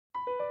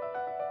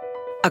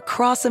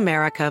Across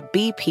America,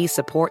 BP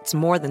supports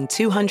more than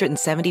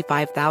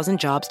 275,000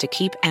 jobs to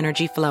keep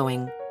energy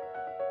flowing.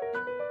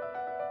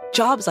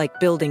 Jobs like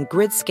building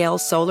grid-scale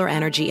solar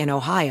energy in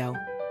Ohio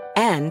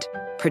and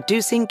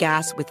producing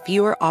gas with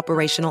fewer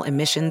operational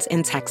emissions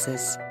in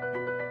Texas.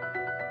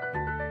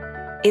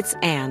 It's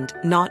and,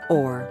 not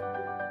or.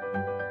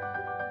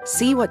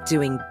 See what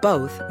doing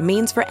both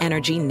means for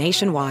energy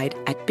nationwide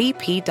at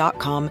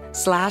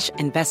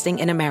bp.com/investing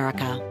in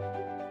America.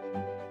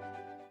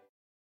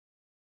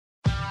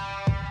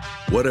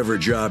 Whatever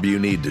job you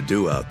need to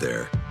do out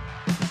there,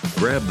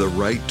 grab the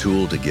right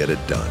tool to get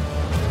it done.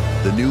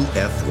 The new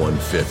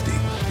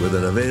F-150 with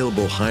an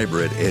available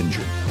hybrid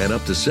engine and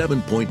up to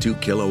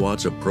 7.2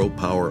 kilowatts of Pro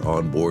Power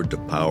onboard to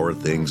power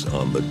things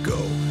on the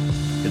go.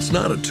 It's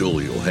not a tool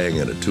you'll hang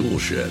in a tool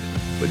shed,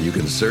 but you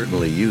can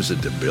certainly use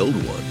it to build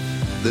one.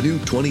 The new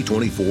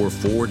 2024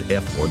 Ford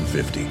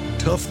F-150.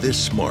 Tough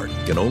this smart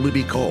can only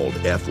be called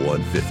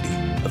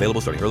F-150.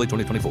 Available starting early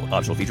 2024.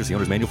 Optional features, the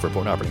owner's manual for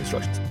important operating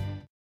instructions.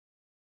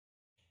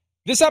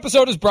 This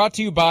episode is brought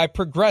to you by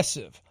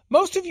Progressive.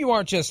 Most of you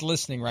aren't just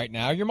listening right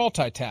now, you're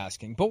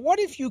multitasking. But what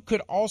if you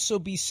could also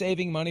be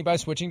saving money by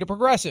switching to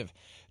Progressive?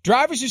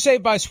 Drivers who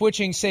save by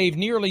switching save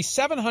nearly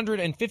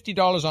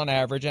 $750 on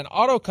average, and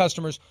auto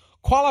customers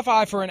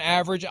qualify for an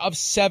average of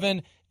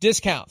 7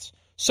 discounts.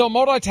 So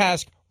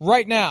multitask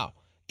right now.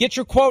 Get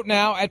your quote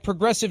now at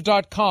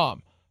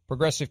Progressive.com.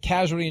 Progressive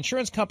Casualty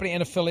Insurance Company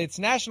and affiliates,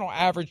 national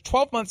average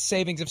 12-month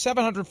savings of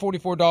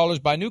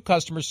 $744 by new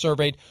customers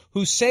surveyed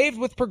who saved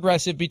with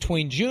Progressive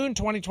between June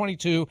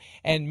 2022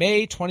 and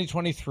May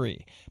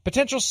 2023.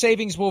 Potential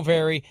savings will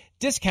vary.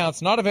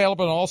 Discounts not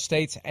available in all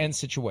states and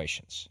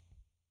situations.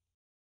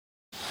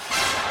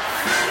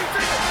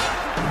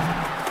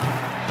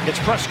 It's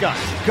Prescott.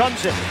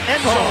 Guns it.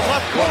 End zone,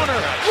 left corner.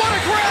 What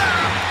a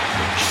grab!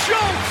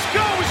 Schultz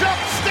goes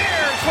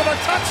upstairs for the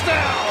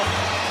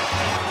touchdown.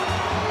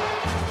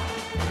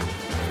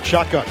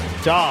 Shotgun.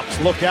 Dobbs,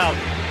 look out.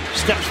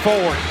 Steps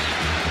forward.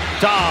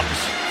 Dobbs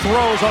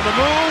throws on the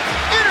move.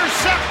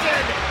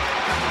 Intercepted!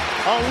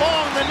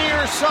 Along the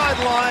near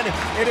sideline,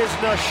 it is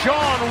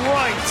Nashawn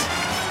Wright.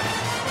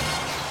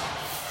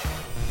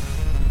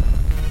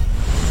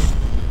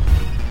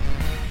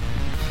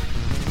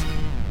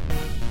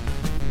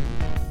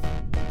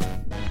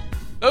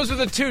 Those are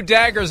the two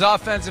daggers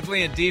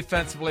offensively and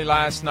defensively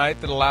last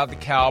night that allowed the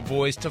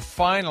Cowboys to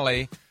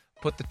finally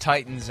put the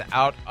Titans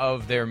out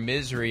of their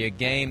misery, a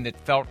game that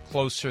felt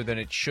closer than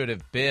it should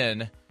have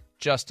been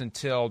just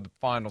until the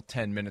final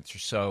 10 minutes or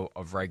so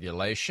of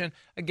regulation.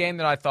 A game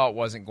that I thought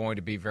wasn't going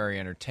to be very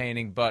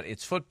entertaining, but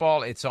it's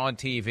football, it's on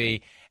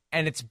TV,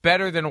 and it's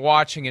better than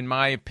watching, in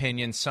my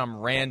opinion, some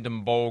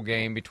random bowl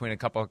game between a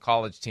couple of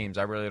college teams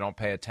I really don't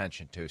pay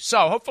attention to.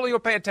 So hopefully you'll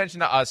pay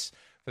attention to us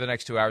for the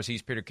next 2 hours.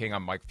 He's Peter King.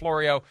 I'm Mike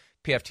Florio.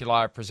 PFT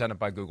Live presented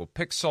by Google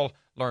Pixel.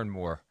 Learn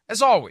more,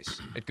 as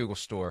always, at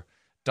googlestore.com.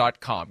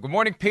 Good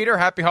morning, Peter.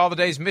 Happy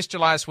holidays. Missed you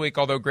last week,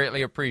 although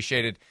greatly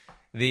appreciated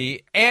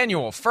the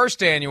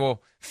first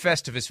annual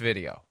Festivus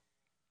video.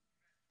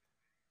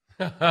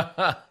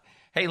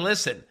 Hey,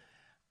 listen,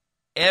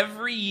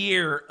 every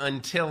year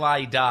until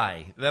I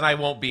die, then I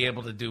won't be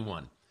able to do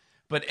one.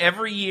 But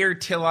every year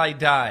till I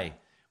die,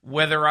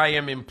 whether I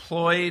am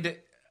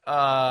employed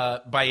by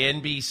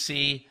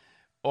NBC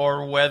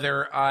or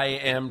whether I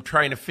am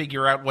trying to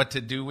figure out what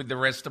to do with the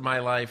rest of my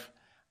life,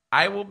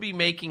 I will be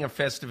making a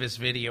Festivus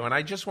video, and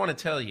I just want to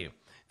tell you,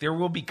 there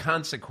will be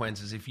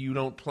consequences if you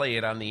don't play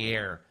it on the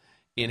air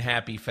in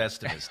Happy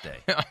Festivus Day.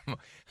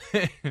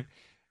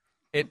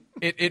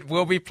 It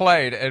will be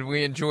played, and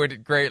we enjoyed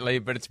it greatly,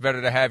 but it's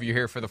better to have you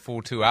here for the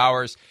full 2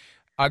 hours.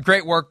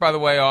 Great work, by the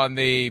way, on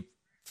the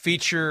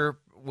feature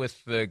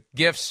with the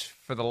gifts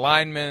for the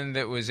linemen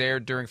that was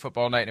aired during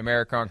Football Night in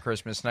America on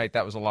Christmas night.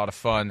 That was a lot of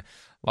fun.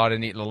 A lot of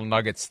neat little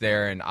nuggets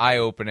there, and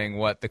eye-opening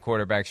what the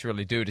quarterbacks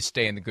really do to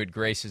stay in the good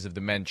graces of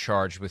the men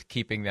charged with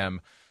keeping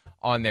them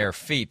on their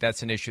feet.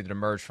 That's an issue that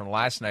emerged from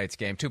last night's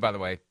game, too, by the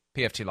way.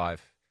 PFT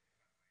Live.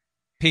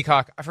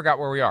 Peacock, I forgot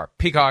where we are.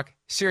 Peacock,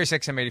 Sirius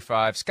XM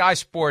 85, Sky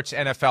Sports,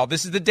 NFL.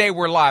 This is the day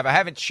we're live. I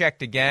haven't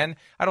checked again.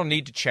 I don't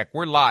need to check.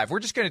 We're live. We're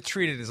just going to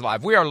treat it as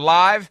live. We are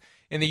live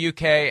in the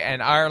UK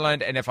and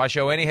Ireland, and if I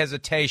show any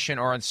hesitation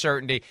or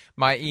uncertainty,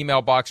 my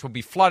email box will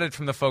be flooded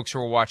from the folks who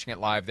are watching it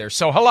live there.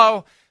 So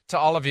hello to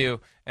all of you,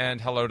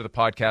 and hello to the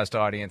podcast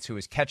audience who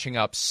is catching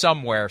up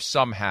somewhere,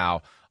 somehow,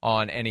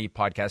 on any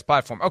podcast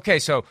platform. Okay,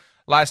 so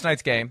last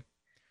night's game,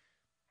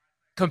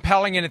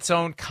 compelling in its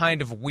own kind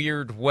of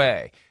weird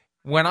way.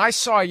 When I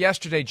saw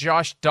yesterday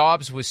Josh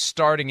Dobbs was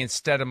starting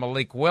instead of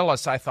Malik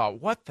Willis, I thought,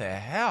 what the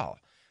hell?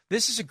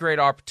 This is a great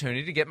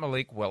opportunity to get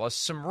Malik Willis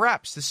some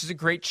reps. This is a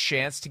great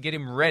chance to get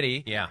him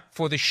ready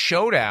for the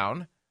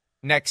showdown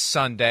next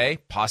Sunday,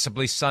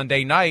 possibly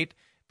Sunday night,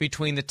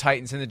 between the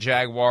Titans and the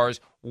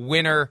Jaguars.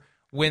 Winner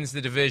wins the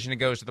division and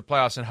goes to the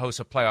playoffs and hosts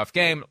a playoff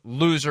game.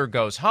 Loser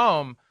goes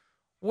home.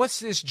 What's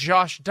this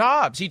Josh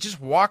Dobbs? He just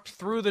walked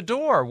through the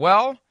door.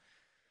 Well,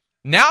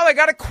 now they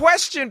got a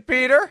question,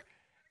 Peter,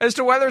 as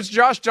to whether it's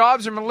Josh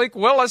Dobbs or Malik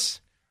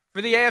Willis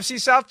for the AFC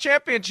South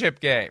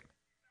Championship game.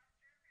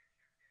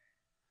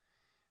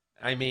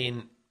 I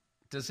mean,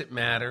 does it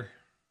matter?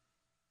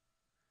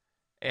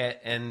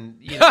 And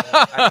you know,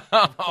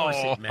 of course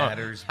it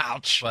matters.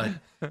 Ouch. But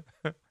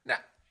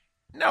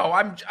no,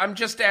 I'm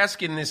just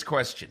asking this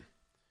question.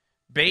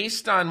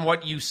 Based on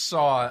what you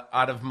saw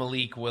out of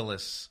Malik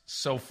Willis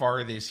so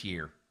far this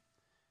year,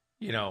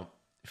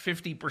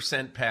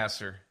 50%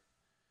 passer,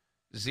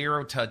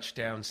 0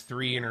 touchdowns,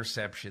 3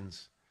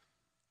 interceptions.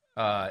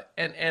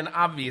 And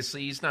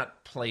obviously he's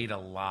not played a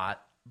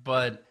lot,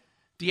 but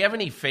do you have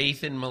any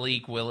faith in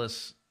Malik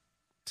Willis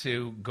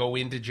to go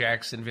into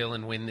Jacksonville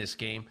and win this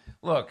game?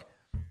 Look,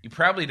 you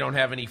probably don't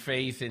have any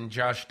faith in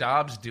Josh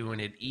Dobbs doing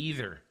it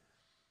either.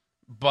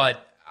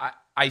 But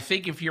I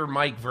think if you're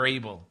Mike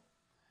Vrabel,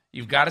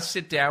 you've got to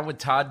sit down with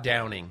Todd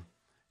Downing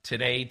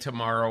today,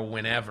 tomorrow,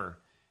 whenever,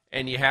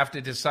 and you have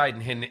to decide.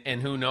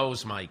 And who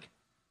knows, Mike?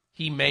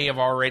 He may have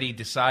already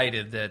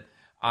decided that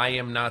I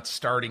am not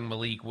starting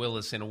Malik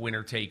Willis in a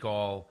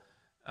winner-take-all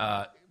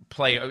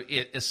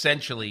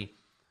essentially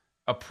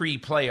a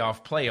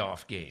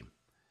playoff game.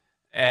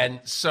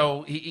 And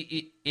so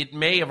it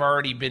may have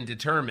already been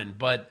determined,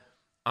 but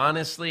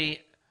honestly,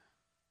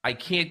 I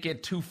can't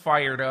get too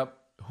fired up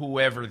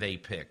whoever they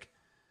pick,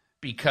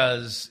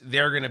 because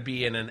they're going to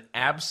be in an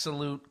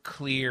absolute,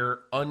 clear,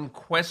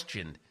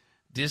 unquestioned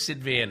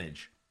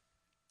disadvantage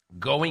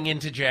going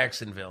into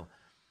Jacksonville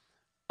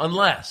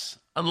unless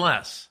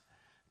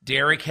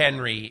Derek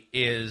Henry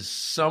is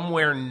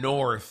somewhere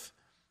north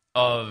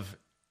of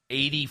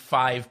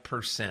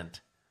 85%.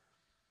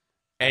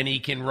 And he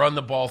can run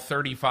the ball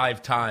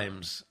 35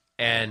 times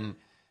and,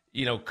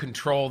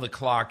 control the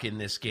clock in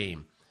this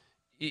game.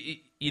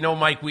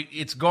 Mike,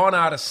 it's gone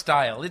out of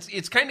style.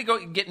 It's kind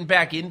of getting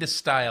back into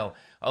style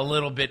a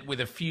little bit with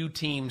a few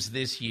teams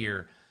this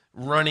year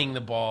running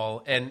the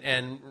ball,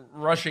 and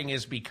rushing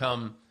has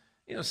become,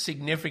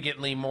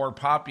 significantly more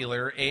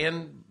popular,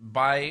 and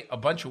by a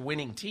bunch of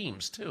winning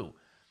teams too.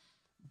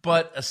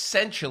 But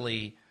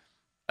essentially,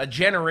 a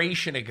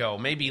generation ago,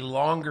 maybe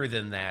longer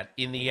than that,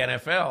 in the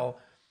NFL,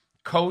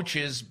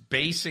 coaches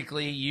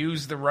basically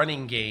use the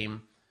running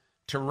game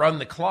to run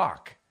the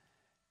clock.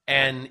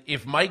 And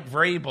if Mike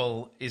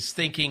Vrabel is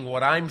thinking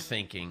what I'm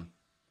thinking,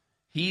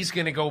 he's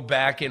going to go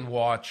back and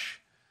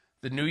watch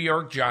the New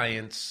York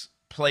Giants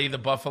play the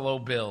Buffalo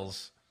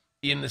Bills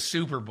in the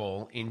Super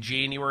Bowl in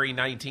January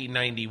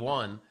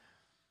 1991,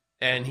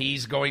 and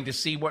he's going to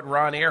see what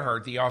Ron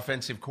Earhart, the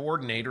offensive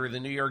coordinator of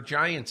the New York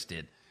Giants,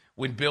 did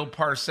when Bill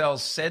Parcells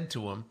said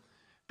to him,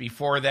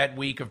 before that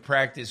week of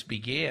practice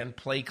began,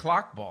 play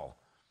clock ball.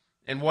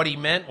 And what he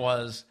meant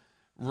was,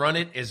 run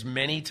it as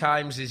many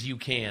times as you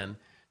can.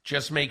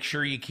 Just make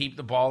sure you keep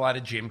the ball out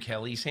of Jim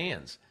Kelly's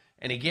hands.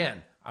 And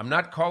again, I'm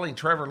not calling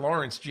Trevor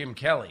Lawrence Jim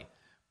Kelly,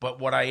 but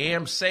what I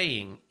am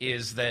saying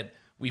is that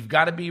we've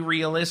got to be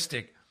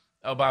realistic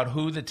about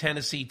who the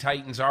Tennessee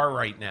Titans are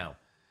right now.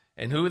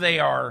 And who they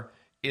are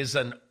is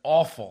an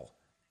awful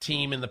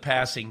team in the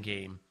passing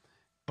game.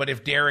 But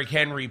if Derrick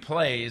Henry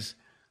plays,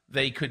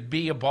 they could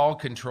be a ball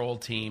control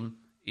team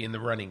in the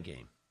running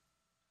game.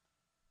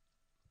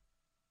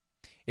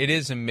 It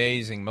is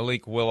amazing.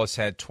 Malik Willis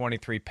had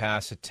 23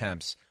 pass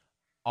attempts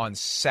on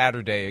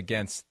Saturday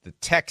against the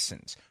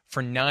Texans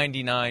for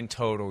 99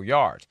 total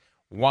yards.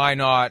 Why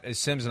not, as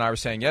Sims and I were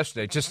saying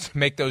yesterday, just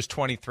make those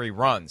 23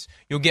 runs?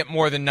 You'll get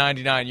more than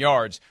 99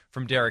 yards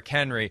from Derrick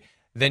Henry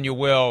than you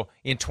will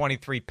in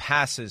 23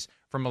 passes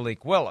from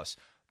Malik Willis.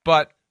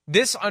 But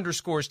this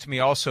underscores to me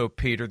also,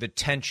 Peter, the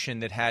tension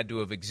that had to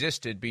have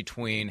existed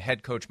between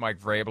head coach Mike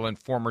Vrabel and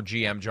former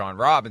GM John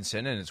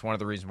Robinson, and it's one of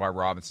the reasons why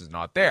Robinson's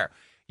not there.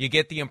 You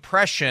get the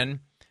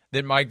impression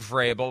that Mike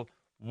Vrabel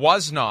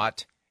was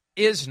not,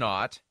 is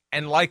not,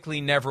 and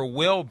likely never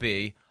will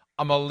be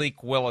a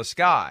Malik Willis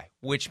guy,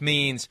 which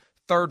means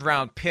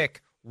third-round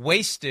pick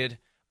wasted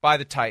by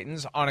the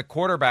Titans on a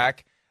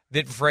quarterback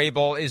that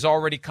Vrabel is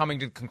already coming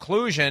to the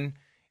conclusion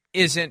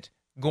isn't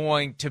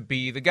going to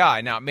be the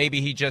guy. Now, maybe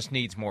he just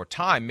needs more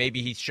time.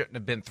 Maybe he shouldn't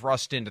have been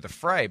thrust into the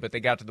fray, but they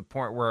got to the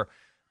point where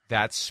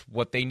that's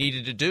what they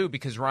needed to do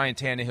because Ryan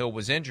Tannehill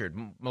was injured.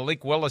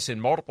 Malik Willis in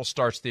multiple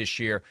starts this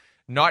year,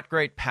 not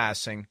great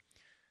passing.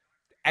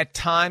 At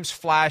times,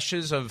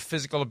 flashes of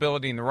physical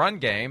ability in the run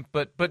game,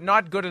 but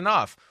not good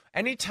enough.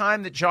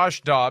 Anytime that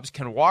Josh Dobbs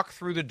can walk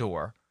through the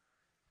door,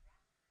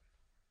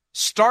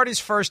 start his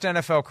first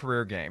NFL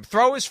career game,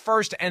 throw his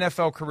first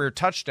NFL career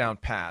touchdown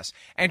pass,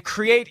 and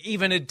create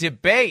even a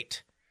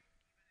debate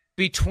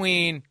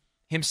between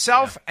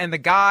himself and the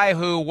guy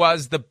who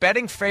was the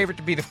betting favorite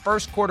to be the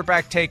first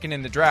quarterback taken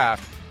in the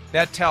draft,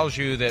 that tells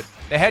you that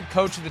the head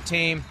coach of the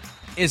team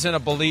isn't a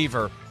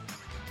believer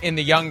in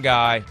the young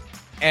guy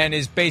and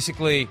is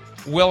basically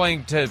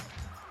willing to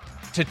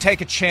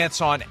take a chance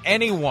on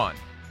anyone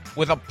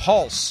with a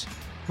pulse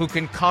who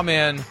can come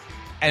in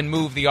and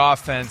move the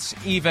offense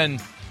even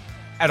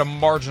at a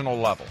marginal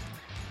level.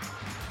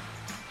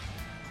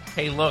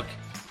 Hey, look,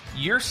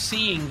 you're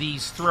seeing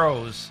these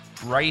throws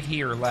right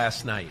here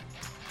last night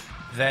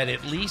that,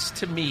 at least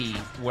to me,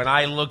 when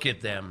I look at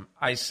them,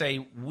 I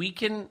say we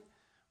can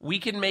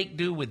make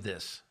do with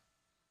this.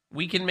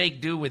 We can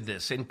make do with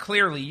this. And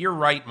clearly, you're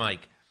right,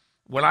 Mike.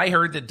 when I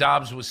heard that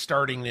Dobbs was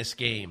starting this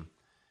game,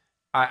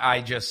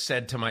 I just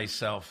said to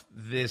myself,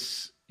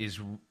 this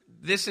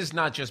is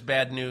not just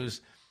bad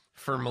news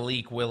for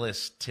Malik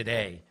Willis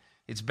today.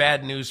 It's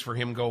bad news for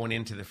him going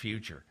into the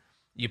future.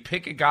 You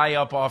pick a guy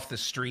up off the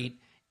street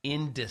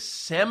in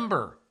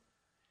December.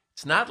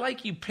 It's not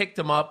like you picked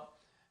him up,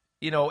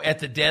 at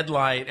the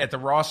deadline, at the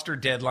roster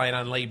deadline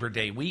on Labor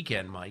Day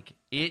weekend, Mike.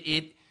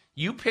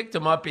 You picked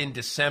him up in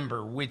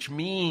December, which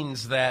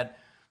means that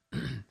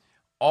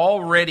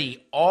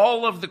already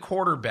all of the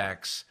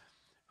quarterbacks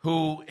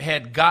who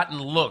had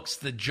gotten looks,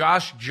 the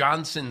Josh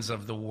Johnsons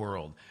of the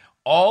world,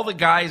 all the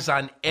guys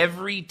on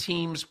every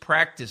team's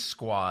practice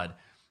squad,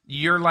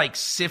 you're like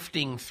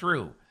sifting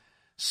through.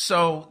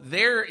 So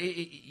there,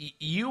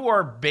 you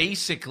are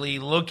basically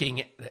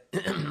looking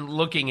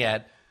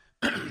at,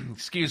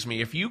 excuse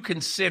me, if you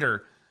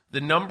consider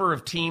the number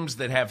of teams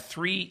that have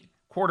 3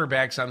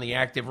 quarterbacks on the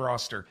active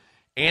roster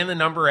and the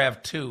number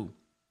have 2,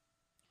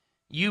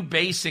 you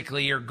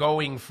basically are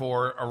going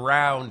for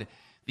around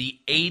the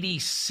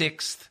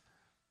 86th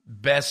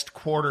best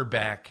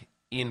quarterback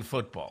in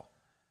football,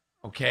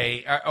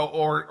 okay,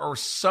 or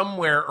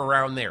somewhere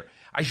around there.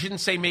 I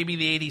shouldn't say maybe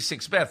the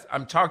 86th best.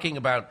 I'm talking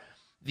about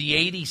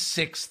the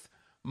 86th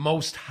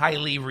most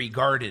highly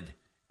regarded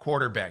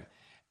quarterback.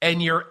 And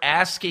you're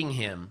asking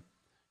him,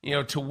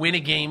 to win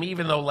a game,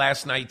 even though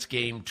last night's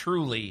game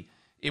truly,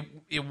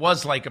 it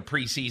was like a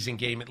preseason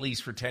game, at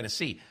least for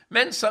Tennessee.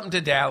 Meant something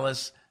to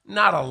Dallas.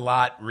 Not a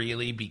lot,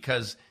 really,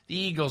 because the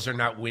Eagles are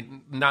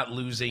not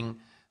losing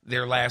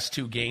their last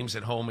 2 games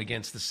at home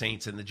against the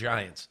Saints and the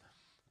Giants.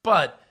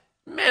 But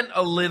meant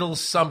a little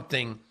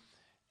something.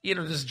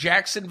 Does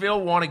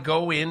Jacksonville want to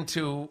go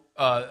into,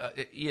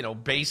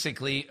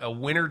 basically a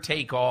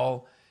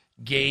winner-take-all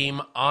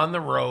game on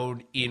the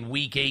road in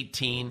Week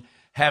 18,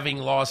 having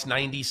lost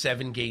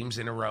 97 games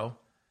in a row?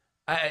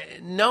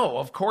 No,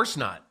 of course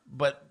not.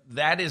 But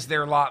that is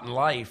their lot in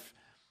life,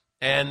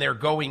 and they're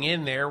going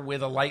in there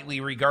with a lightly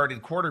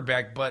regarded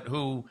quarterback, but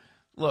who,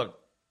 look,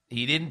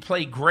 he didn't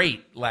play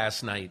great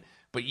last night,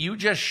 but you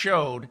just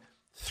showed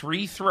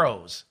 3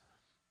 throws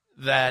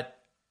that,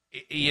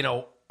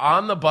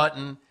 on the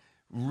button,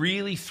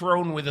 really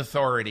thrown with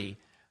authority.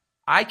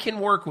 I can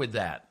work with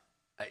that.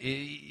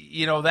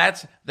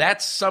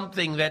 That's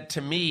something that,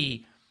 to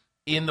me,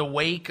 in the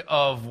wake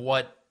of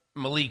what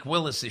Malik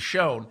Willis has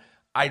shown,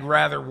 I'd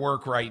rather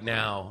work right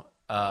now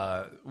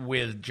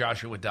with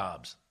Joshua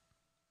Dobbs.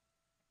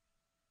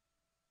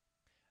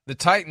 The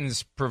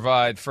Titans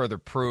provide further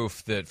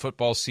proof that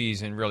football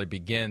season really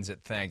begins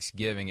at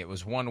Thanksgiving. It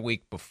was 1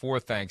 week before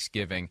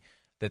Thanksgiving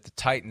that the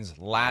Titans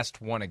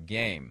last won a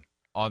game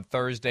on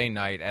Thursday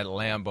night at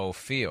Lambeau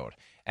Field.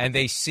 And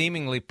they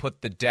seemingly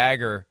put the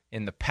dagger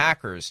in the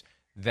Packers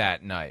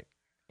that night.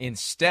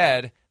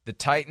 Instead, the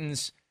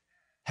Titans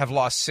have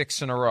lost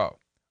 6 in a row.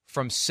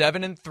 From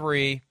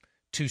 7-3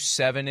 to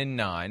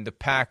 7-9, the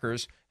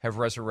Packers have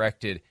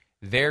resurrected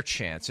their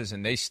chances,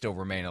 and they still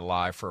remain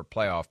alive for a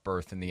playoff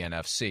berth in the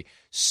NFC.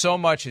 So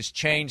much has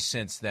changed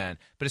since then,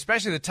 but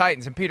especially the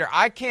Titans. And, Peter,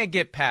 I can't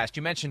get past,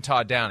 you mentioned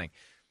Todd Downing,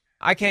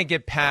 I can't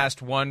get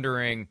past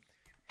wondering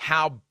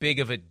how big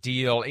of a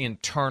deal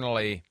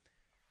internally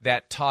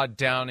that Todd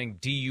Downing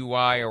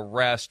DUI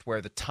arrest,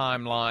 where the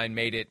timeline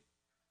made it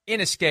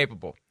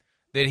inescapable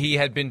that he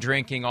had been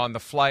drinking on the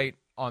flight,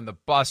 on the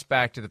bus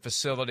back to the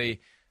facility.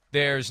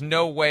 There's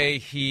no way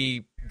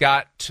he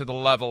got to the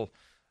level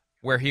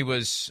where he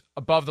was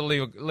above the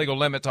legal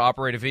limit to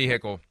operate a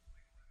vehicle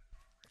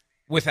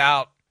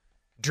without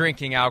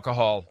drinking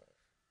alcohol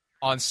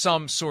on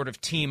some sort of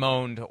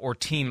team-owned or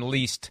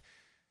team-leased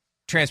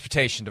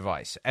transportation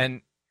device.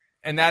 And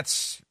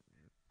that's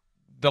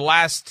the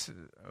last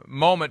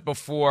moment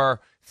before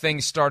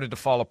things started to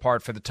fall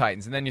apart for the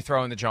Titans. And then you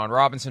throw in the John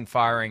Robinson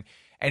firing,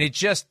 and it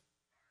just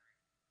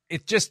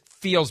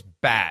feels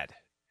bad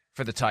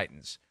for the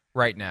Titans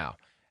right now.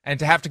 And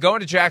to have to go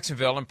into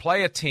Jacksonville and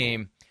play a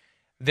team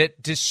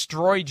that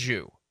destroyed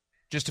you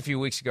just a few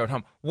weeks ago at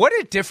home. What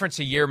a difference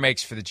a year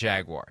makes for the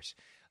Jaguars.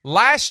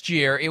 Last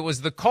year, it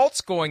was the Colts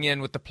going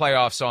in with the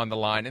playoffs on the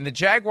line, and the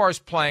Jaguars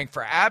playing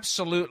for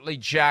absolutely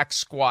jack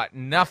squat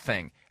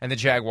nothing, and the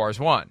Jaguars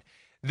won.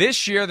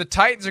 This year, the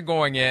Titans are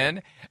going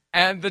in,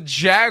 and the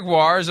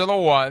Jaguars are the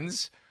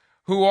ones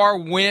who are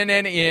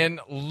winning in,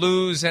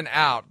 losing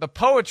out. The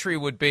poetry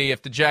would be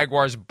if the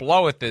Jaguars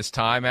blow it this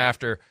time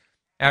after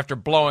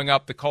blowing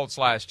up the Colts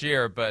last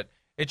year, but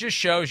it just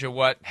shows you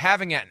what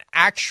having an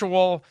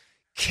actual,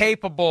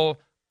 capable,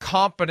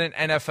 competent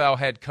NFL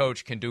head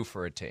coach can do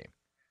for a team.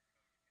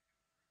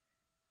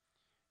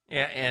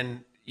 Yeah,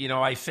 and,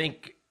 I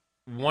think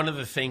one of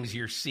the things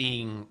you're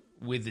seeing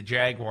with the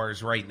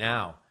Jaguars right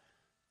now,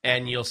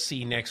 and you'll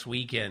see next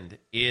weekend,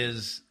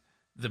 is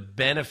the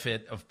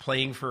benefit of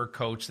playing for a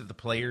coach that the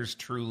players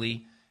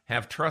truly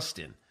have trust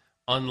in,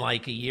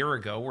 unlike a year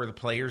ago where the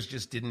players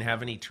just didn't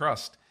have any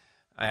trust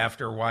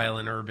after a while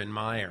in Urban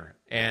Meyer.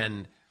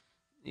 And,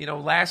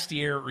 last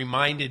year it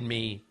reminded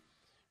me,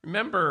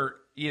 remember,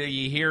 you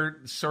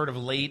hear sort of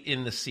late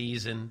in the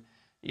season,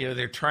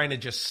 they're trying to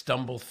just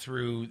stumble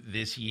through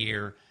this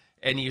year,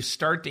 and you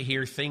start to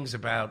hear things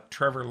about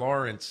Trevor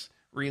Lawrence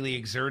really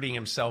exerting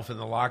himself in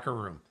the locker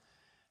room.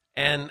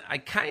 And I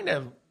kind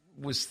of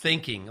was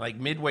thinking, like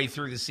midway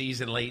through the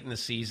season, late in the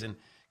season,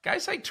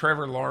 guys like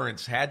Trevor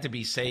Lawrence had to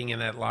be saying in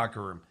that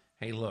locker room,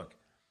 hey, look,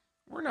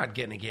 we're not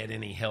going to get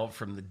any help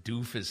from the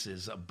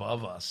doofuses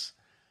above us.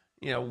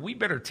 We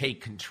better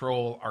take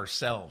control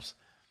ourselves.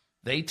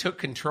 They took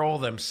control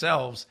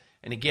themselves.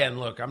 And again,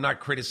 look, I'm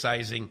not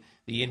criticizing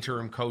the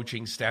interim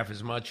coaching staff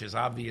as much as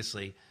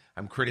obviously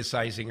I'm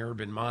criticizing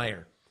Urban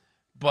Meyer.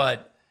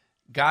 But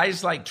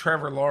guys like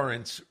Trevor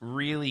Lawrence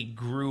really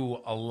grew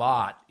a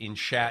lot in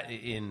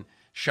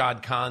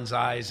Shad Khan's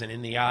eyes and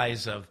in the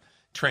eyes of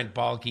Trent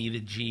Baalke,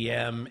 the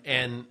GM,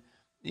 and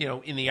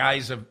in the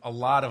eyes of a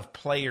lot of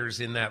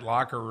players in that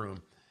locker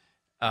room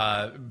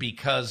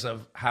because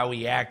of how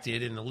he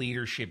acted and the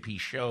leadership he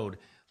showed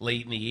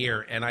late in the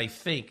year. And I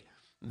think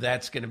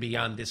that's going to be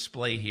on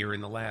display here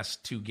in the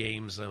last 2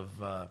 games of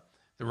the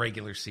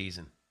regular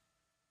season.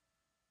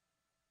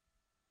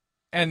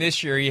 And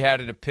this year he had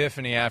an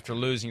epiphany after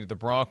losing to the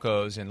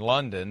Broncos in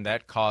London.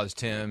 That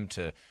caused him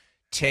to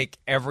take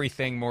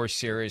everything more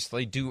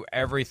seriously, do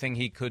everything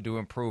he could to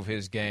improve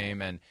his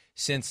game. And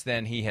since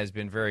then, he has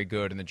been very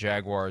good. And the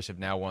Jaguars have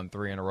now won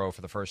 3 in a row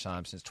for the first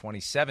time since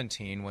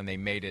 2017 when they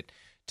made it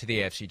to the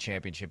AFC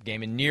Championship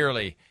game and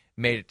nearly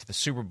made it to the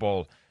Super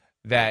Bowl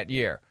that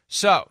year.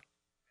 So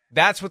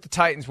that's what the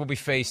Titans will be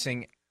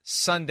facing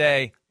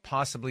Sunday,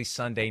 possibly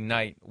Sunday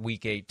night,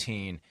 Week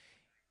 18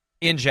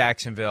 in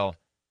Jacksonville,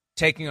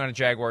 taking on a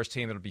Jaguars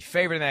team that will be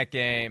favored in that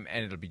game,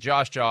 and it'll be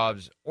Josh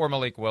Jacobs or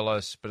Malik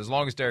Willis. But as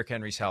long as Derrick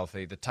Henry's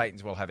healthy, the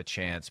Titans will have a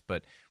chance.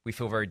 But we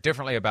feel very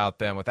differently about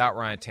them without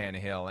Ryan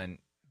Tannehill, and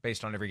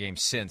based on every game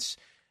since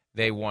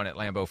they won at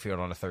Lambeau Field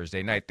on a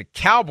Thursday night. The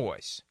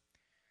Cowboys,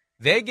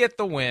 they get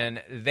the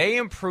win. They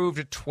improved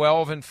to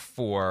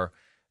 12-4.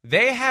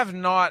 They have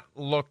not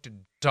looked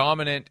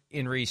dominant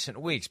in recent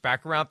weeks.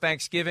 Back around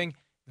Thanksgiving,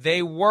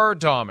 they were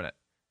dominant.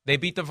 They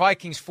beat the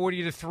Vikings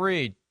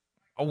 40-3.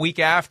 A week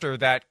after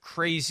that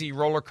crazy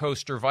roller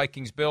coaster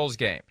Vikings-Bills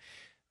game.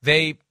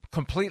 They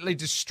completely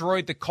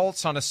destroyed the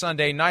Colts on a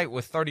Sunday night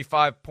with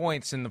 35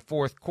 points in the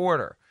fourth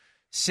quarter.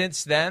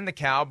 Since then, the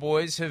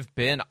Cowboys have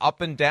been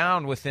up and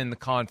down within the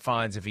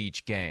confines of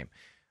each game.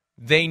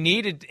 They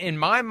needed, in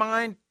my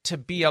mind, to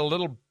be a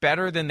little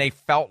better than they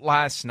felt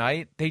last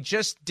night. They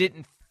just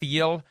didn't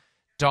feel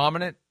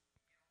dominant.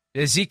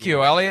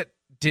 Ezekiel Elliott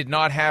did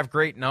not have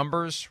great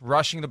numbers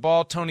rushing the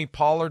ball. Tony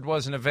Pollard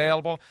wasn't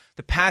available.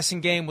 The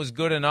passing game was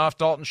good enough.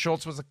 Dalton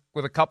Schultz was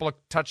with a couple of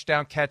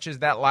touchdown catches.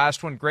 That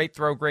last one, great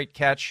throw, great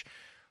catch.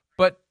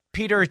 But,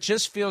 Peter, it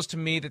just feels to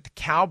me that the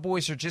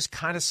Cowboys are just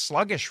kind of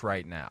sluggish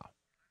right now.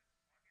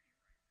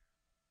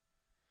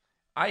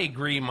 I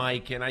agree,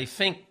 Mike, and I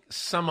think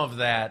some of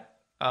that,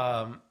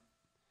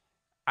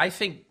 I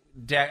think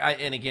Dak,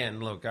 and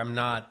again, look, I'm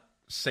not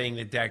saying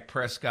that Dak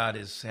Prescott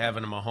is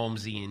having a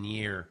Mahomesian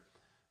year,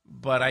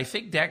 but I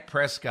think Dak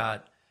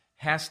Prescott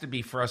has to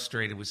be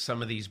frustrated with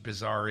some of these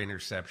bizarre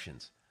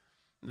interceptions.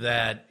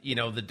 That,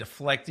 the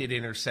deflected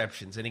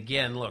interceptions. And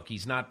again, look,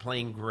 he's not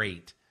playing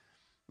great,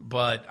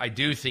 but I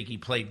do think he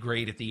played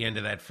great at the end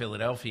of that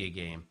Philadelphia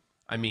game.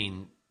 I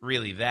mean,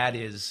 really, that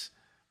is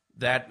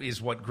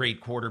what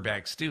great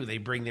quarterbacks do. They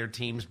bring their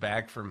teams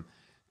back from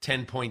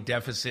 10-point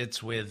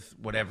deficits with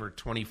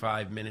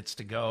 25 minutes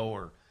to go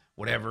or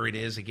whatever it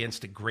is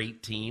against a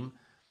great team.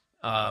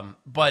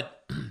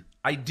 But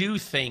I do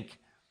think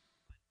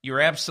you're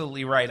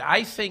absolutely right.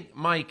 I think,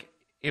 Mike,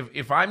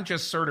 if I'm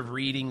just sort of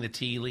reading the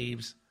tea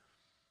leaves,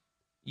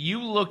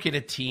 you look at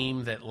a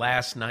team that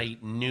last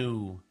night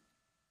knew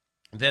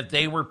that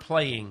they were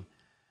playing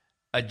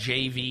a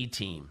JV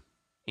team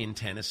in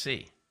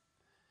Tennessee.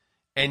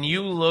 And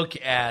you look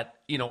at,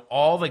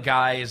 all the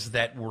guys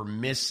that were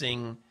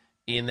missing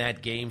in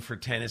that game for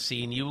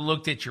Tennessee, and you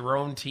looked at your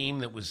own team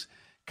that was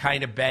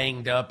kind of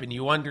banged up, and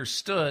you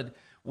understood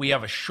we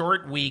have a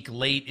short week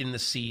late in the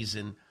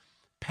season,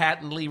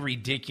 patently,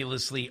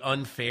 ridiculously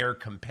unfair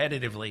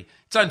competitively.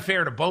 It's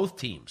unfair to both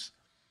teams,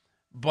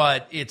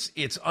 but it's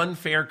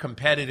unfair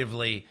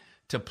competitively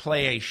to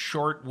play a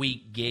short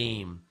week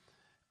game,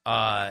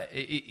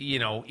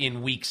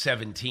 in week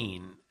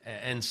 17.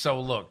 And so,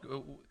 look,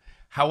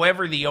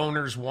 however the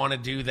owners want to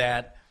do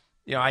that,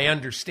 I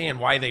understand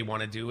why they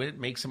want to do it. It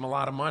makes them a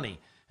lot of money,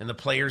 and the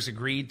players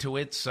agreed to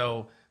it,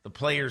 so the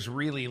players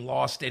really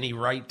lost any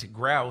right to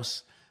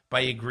grouse by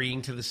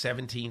agreeing to the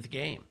 17th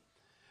game.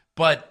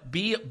 But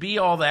be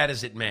all that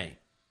as it may,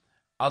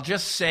 I'll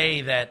just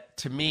say that,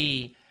 to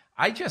me,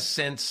 I just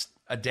sensed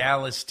a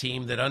Dallas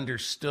team that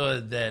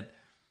understood that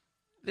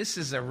this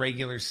is a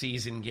regular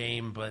season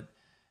game, but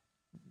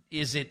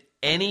is it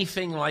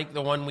anything like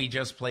the one we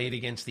just played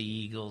against the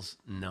Eagles?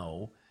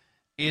 No.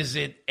 Is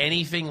it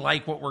anything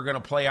like what we're going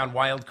to play on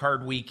Wild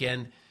Card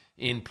Weekend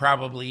in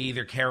probably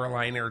either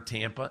Carolina or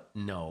Tampa?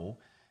 No.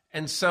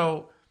 And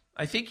so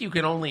I think you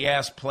can only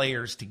ask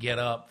players to get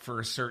up for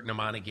a certain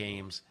amount of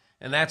games.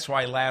 And that's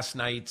why last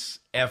night's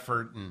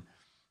effort and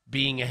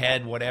being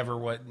ahead,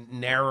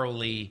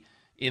 narrowly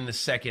in the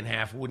second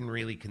half wouldn't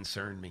really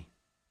concern me.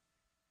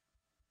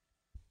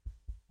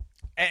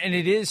 And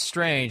it is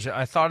strange.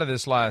 I thought of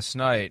this last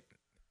night.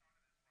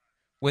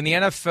 When the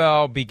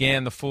NFL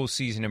began the full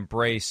season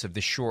embrace of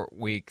the short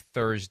week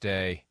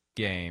Thursday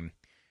game,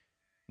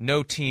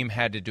 no team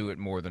had to do it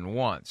more than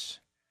once.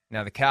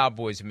 Now, the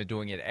Cowboys have been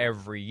doing it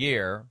every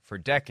year for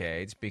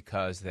decades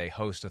because they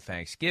host a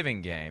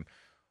Thanksgiving game.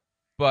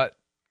 But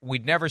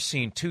we'd never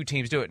seen two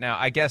teams do it. Now,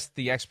 I guess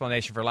the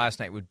explanation for last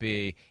night would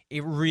be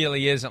it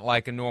really isn't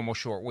like a normal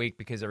short week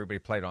because everybody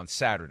played on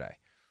Saturday.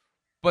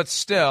 But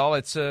still,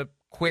 it's a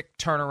quick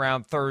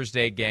turnaround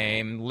Thursday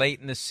game,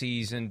 late in the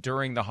season,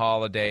 during the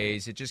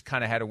holidays. It just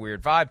kind of had a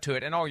weird vibe to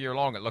it. And all year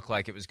long, it looked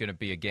like it was going to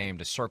be a game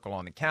to circle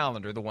on the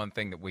calendar. The one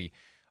thing that we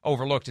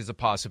overlooked is a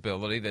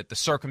possibility that the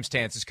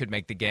circumstances could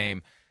make the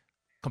game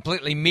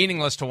completely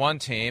meaningless to one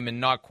team and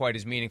not quite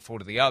as meaningful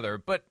to the other.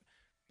 But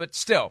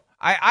still,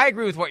 I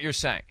agree with what you're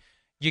saying.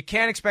 You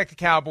can't expect the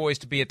Cowboys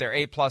to be at their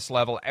A-plus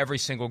level every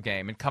single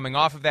game. And coming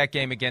off of that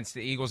game against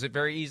the Eagles, it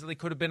very easily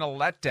could have been a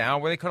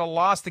letdown where they could have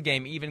lost the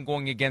game even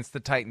going against the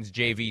Titans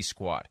JV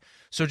squad.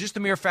 So just the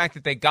mere fact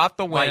that they got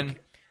the win,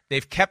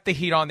 they've kept the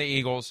heat on the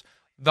Eagles,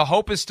 the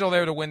hope is still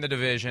there to win the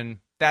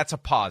division. That's a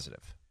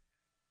positive.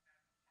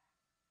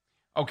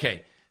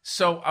 Okay,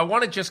 so I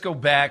want to just go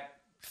back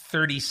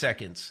 30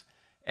 seconds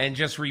and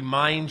just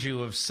remind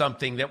you of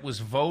something that was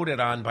voted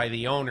on by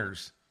the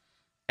owners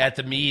at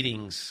the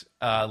meetings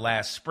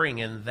last spring,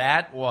 and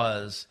that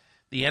was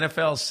the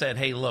NFL said,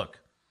 hey,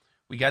 look,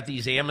 we got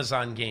these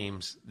Amazon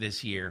games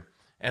this year,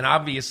 and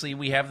obviously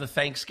we have the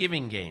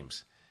Thanksgiving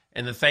games.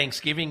 And the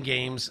Thanksgiving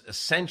games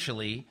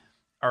essentially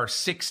are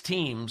 6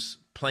 teams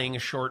playing a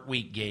short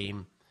week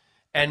game,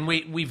 and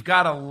we've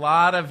got a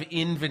lot of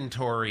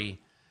inventory.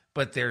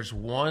 But there's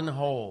one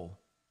hole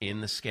in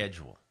the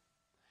schedule.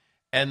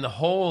 And the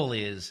hole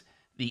is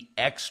the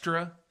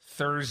extra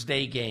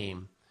Thursday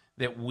game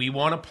that we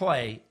want to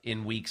play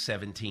in Week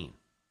 17.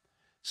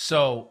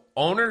 So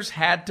owners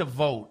had to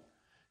vote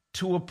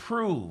to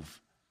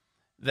approve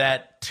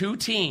that 2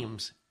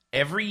 teams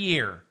every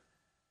year,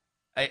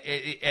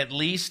 at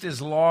least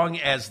as long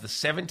as the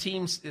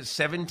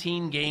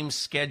 17-game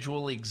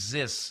schedule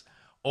exists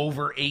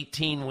over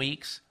 18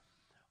 weeks,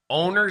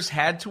 owners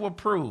had to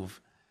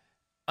approve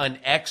an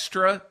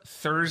extra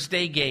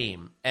Thursday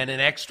game and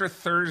an extra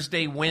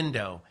Thursday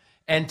window.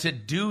 And to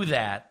do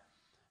that,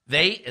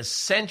 they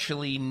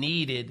essentially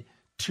needed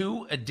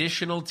 2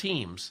 additional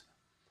teams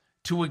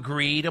to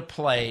agree to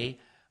play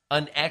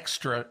an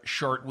extra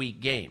short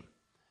week game.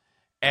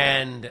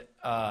 And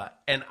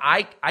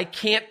I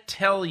can't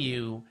tell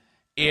you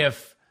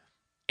if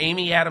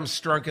Amy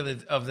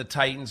Adams-Strunk of the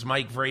Titans,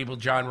 Mike Vrabel,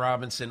 John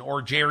Robinson,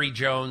 or Jerry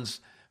Jones,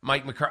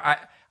 Mike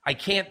McCarthy, I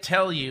can't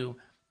tell you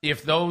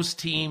if those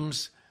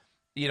teams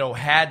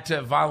had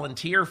to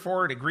volunteer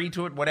for it, agree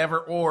to it, whatever,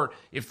 or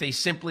if they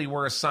simply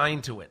were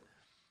assigned to it.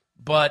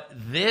 But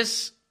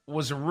this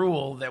was a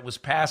rule that was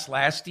passed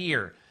last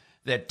year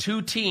that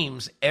 2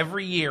 teams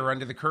every year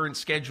under the current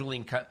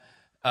scheduling, current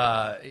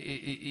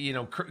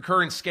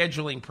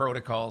scheduling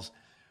protocols,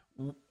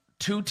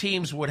 2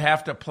 teams would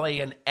have to play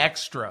an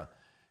extra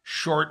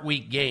short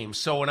week game.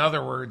 So in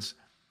other words,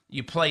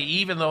 you play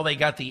even though they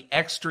got the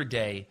extra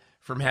day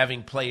from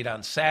having played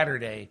on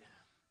Saturday.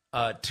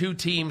 2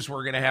 teams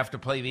were going to have to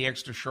play the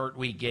extra short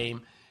week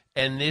game,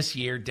 and this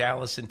year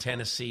Dallas and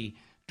Tennessee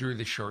drew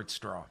the short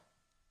straw.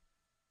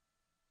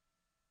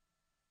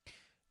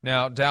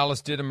 Now,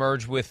 Dallas did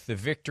emerge with the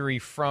victory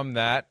from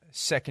that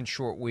second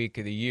short week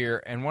of the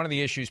year, and one of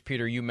the issues,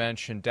 Peter, you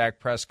mentioned, Dak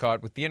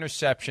Prescott, with the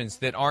interceptions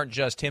that aren't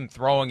just him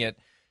throwing it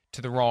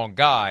to the wrong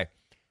guy,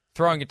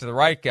 throwing it to the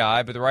right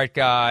guy, but the right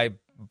guy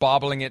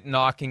bobbling it,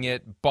 knocking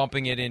it,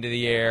 bumping it into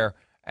the air,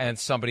 and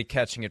somebody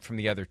catching it from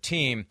the other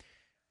team.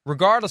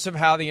 Regardless of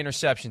how the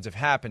interceptions have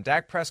happened,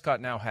 Dak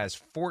Prescott now has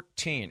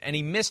 14, and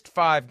he missed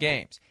 5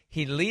 games.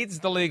 He leads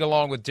the league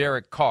along with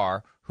Derek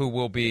Carr, who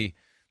will be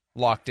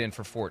locked in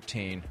for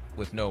 14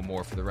 with no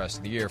more for the rest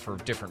of the year for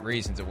different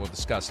reasons that we'll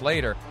discuss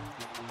later.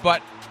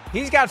 But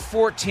he's got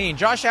 14.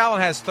 Josh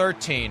Allen has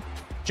 13.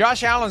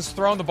 Josh Allen's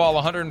thrown the ball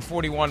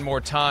 141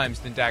 more times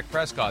than Dak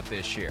Prescott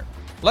this year.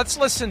 Let's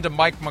listen to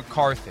Mike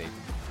McCarthy,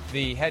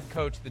 the head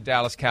coach of the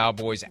Dallas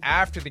Cowboys,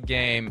 after the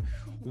game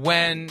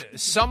when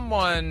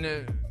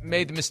someone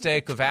made the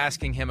mistake of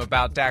asking him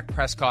about Dak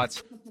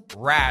Prescott's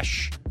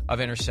rash of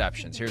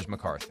interceptions. Here's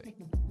McCarthy.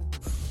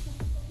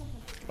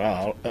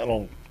 Wow, I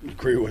don't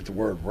agree with the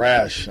word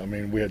rash. I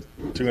mean, we had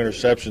 2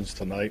 interceptions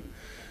tonight.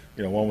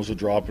 One was a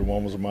drop and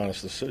one was a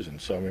minus decision.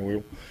 So, I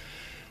mean,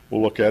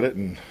 we'll look at it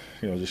and,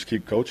 just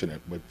keep coaching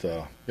it. But,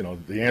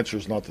 the answer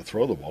is not to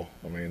throw the ball.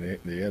 I mean,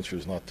 the answer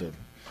is not to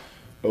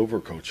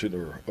overcoach it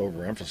or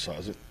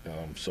overemphasize it.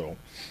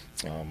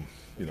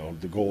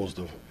 The goal is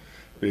to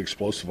be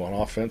explosive on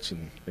offense,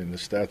 and the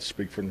stats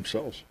speak for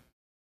themselves.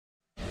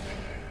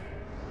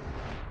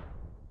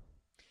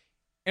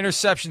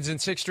 Interceptions in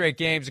 6 straight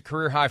games, a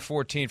career-high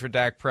 14 for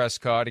Dak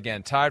Prescott.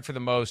 Again, tied for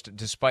the most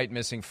despite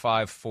missing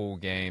 5 full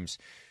games.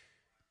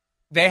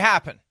 They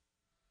happen.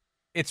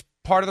 It's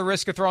part of the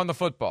risk of throwing the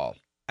football,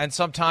 and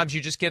sometimes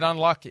you just get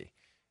unlucky.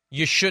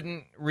 you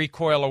shouldn't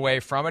recoil away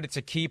from it. It's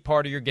a key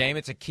part of your game.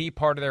 It's a key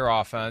part of their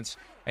offense.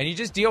 And you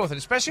just deal with it,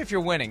 especially if you're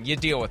winning. You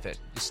deal with it.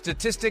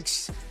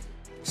 Statistics,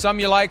 some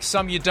you like,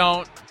 some you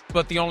don't,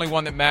 but the only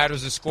one that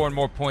matters is scoring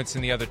more points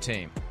than the other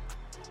team.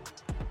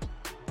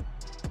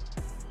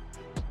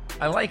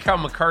 I like how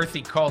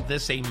McCarthy called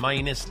this a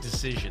minus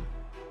decision.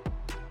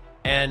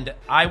 And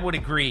I would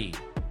agree.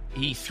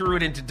 He threw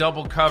it into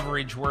double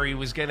coverage where he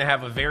was going to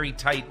have a very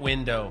tight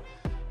window.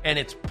 And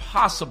it's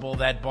possible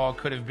that ball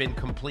could have been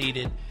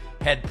completed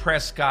had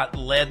Prescott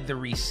led the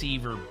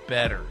receiver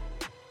better.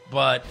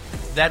 But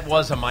that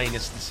was a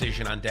minus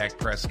decision on Dak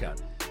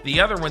Prescott. The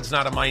other one's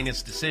not a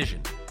minus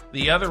decision.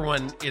 The other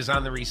one is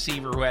on the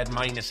receiver who had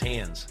minus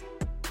hands.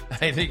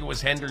 I think it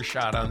was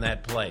Hendershot on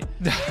that play.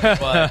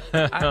 But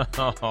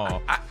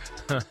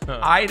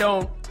I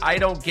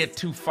don't get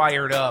too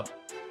fired up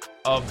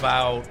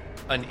about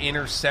an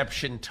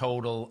interception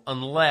total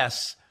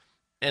unless,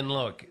 and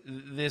look,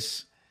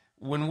 this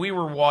when we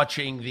were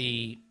watching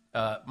the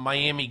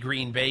Miami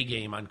Green Bay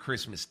game on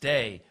Christmas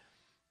Day,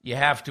 you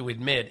have to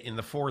admit in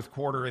the fourth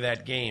quarter of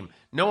that game,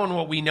 knowing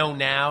what we know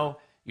now,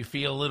 you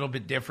feel a little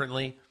bit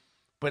differently.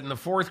 But in the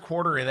fourth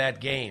quarter of that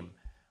game,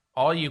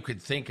 all you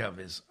could think of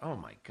is, oh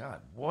my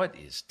God, what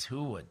is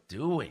Tua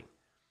doing?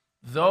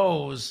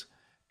 Those,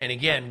 and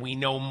again, we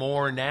know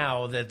more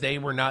now that they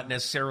were not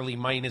necessarily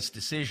minus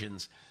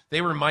decisions.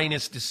 They were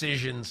minus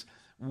decisions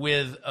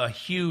with a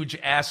huge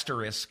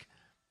asterisk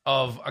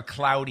of a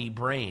cloudy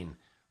brain.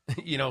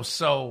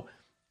 So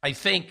I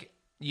think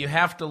you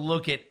have to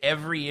look at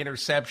every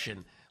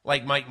interception.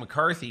 Like Mike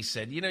McCarthy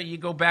said, you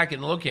go back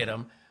and look at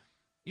them.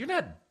 You're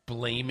not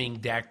blaming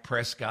Dak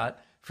Prescott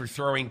for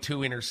throwing 2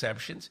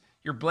 interceptions.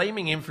 You're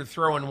blaming him for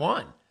throwing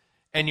 1.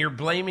 And you're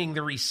blaming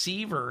the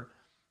receiver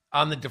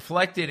on the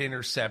deflected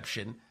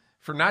interception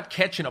for not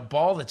catching a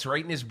ball that's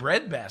right in his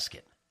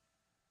breadbasket.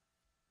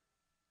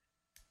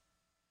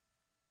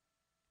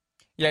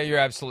 Yeah, you're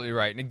absolutely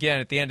right. And again,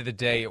 at the end of the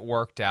day, it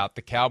worked out.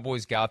 The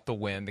Cowboys got the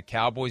win. The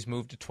Cowboys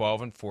moved to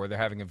 12-4. They're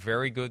having a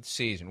very good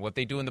season. What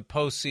they do in the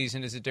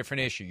postseason is a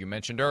different issue. You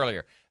mentioned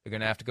earlier, they're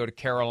going to have to go to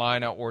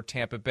Carolina or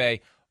Tampa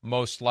Bay,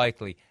 most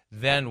likely.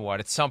 Then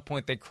what? At some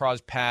point, they cross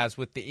paths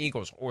with the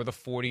Eagles or the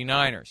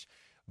 49ers.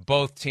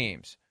 Both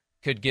teams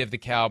could give the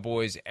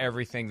Cowboys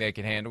everything they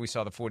could handle. We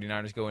saw the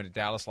 49ers go into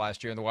Dallas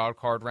last year in the wild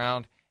card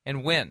round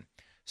and win.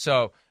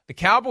 So the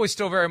Cowboys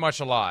still very much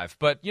alive.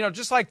 But,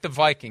 just like the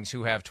Vikings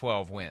who have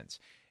 12 wins,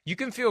 you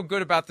can feel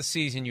good about the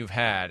season you've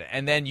had,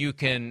 and then you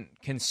can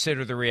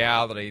consider the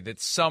reality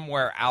that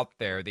somewhere out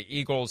there the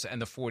Eagles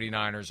and the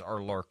 49ers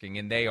are lurking,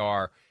 and they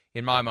are,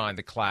 in my mind,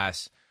 the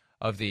class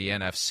of the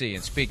NFC.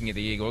 And speaking of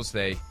the Eagles,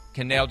 they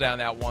can nail down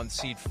that 1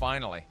 seed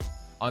finally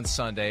on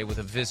Sunday with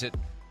a visit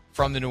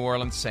from the New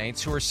Orleans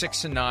Saints, who are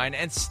 6-9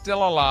 and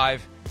still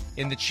alive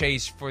in the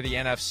chase for the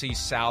NFC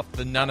South,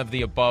 the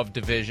none-of-the-above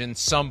division.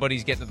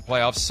 Somebody's getting to the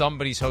playoffs.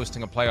 Somebody's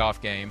hosting a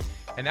playoff game.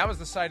 And that was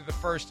the site of the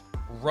first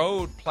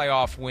road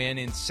playoff win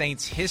in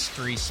Saints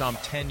history some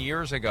 10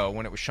 years ago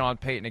when it was Sean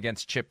Payton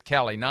against Chip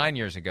Kelly, 9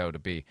 years ago to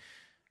be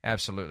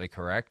absolutely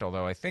correct,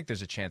 although I think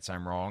there's a chance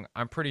I'm wrong.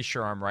 I'm pretty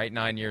sure I'm right.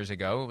 9 years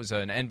ago, it was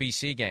an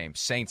NBC game,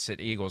 Saints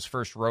at Eagles,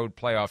 first road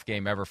playoff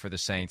game ever for the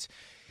Saints.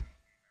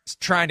 It's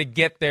trying to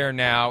get there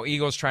now.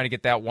 Eagles trying to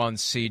get that 1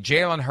 seed.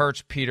 Jalen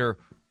Hurts, Peter,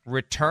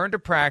 returned to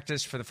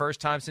practice for the first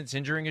time since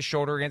injuring his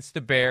shoulder against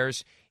the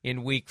Bears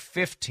in Week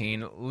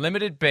 15.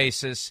 Limited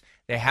basis.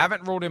 They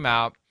haven't ruled him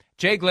out.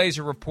 Jay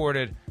Glazer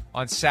reported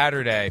on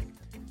Saturday,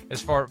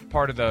 as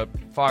part of the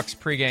Fox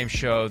pregame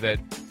show, that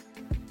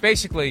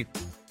basically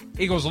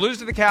Eagles lose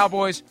to the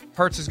Cowboys.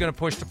 Hurts is going to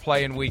push to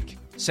play in Week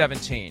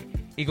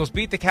 17. Eagles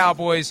beat the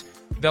Cowboys.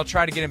 They'll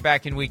try to get him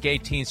back in Week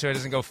 18 so it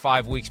doesn't go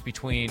 5 weeks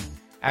between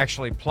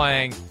actually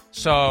playing.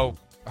 So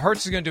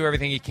Hurts is going to do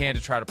everything he can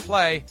to try to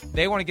play.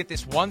 They want to get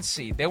this 1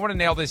 seed. They want to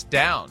nail this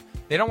down.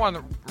 They don't want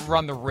to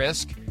run the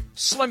risk,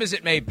 slim as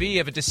it may be,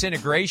 of a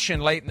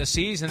disintegration late in the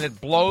season that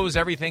blows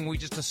everything we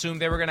just assumed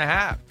they were going to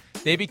have.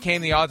 They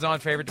became the odds-on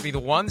favorite to be the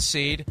 1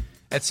 seed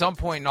at some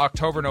point in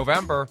October,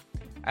 November,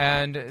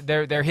 and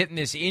they're hitting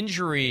this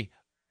injury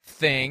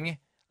thing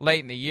late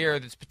in the year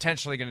that's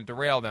potentially going to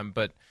derail them.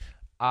 But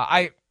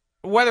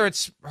whether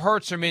it's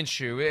Hurts or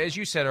Minshew, as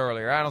you said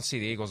earlier, I don't see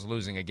the Eagles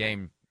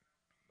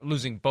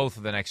losing both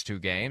of the next 2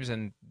 games,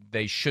 and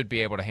they should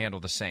be able to handle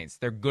the Saints.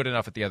 They're good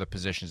enough at the other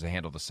positions to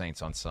handle the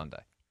Saints on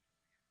Sunday.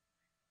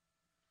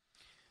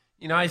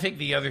 I think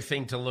the other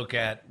thing to look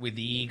at with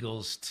the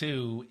Eagles,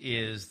 too,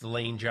 is the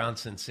Lane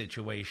Johnson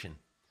situation.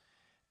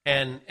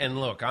 And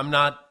look, I'm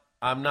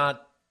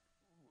not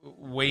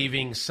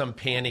waving some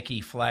panicky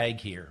flag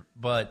here,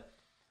 but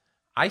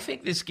I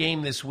think this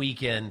game this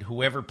weekend,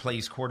 whoever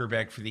plays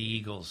quarterback for the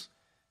Eagles,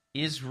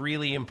 is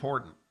really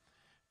important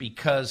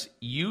because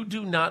you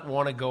do not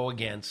want to go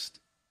against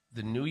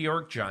the New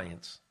York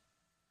Giants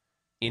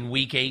in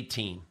Week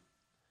 18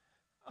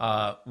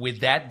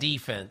 with that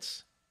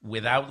defense,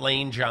 without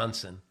Lane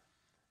Johnson,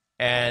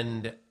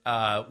 and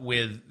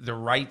with the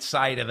right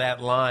side of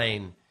that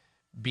line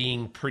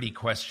being pretty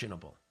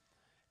questionable.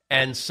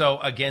 And so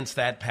against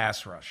that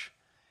pass rush.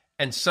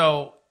 And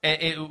so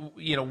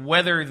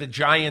whether the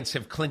Giants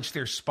have clinched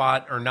their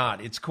spot or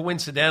not. It's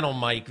coincidental,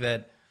 Mike,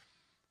 that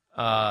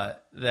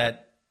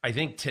I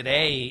think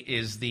today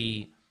is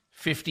the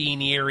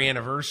 15-year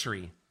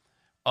anniversary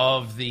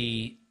of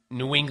the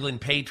New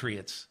England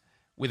Patriots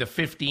with a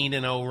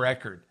 15-0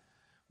 record,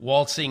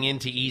 waltzing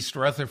into East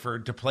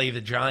Rutherford to play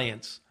the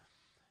Giants.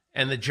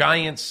 And the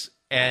Giants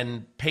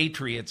and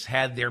Patriots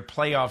had their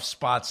playoff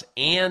spots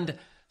and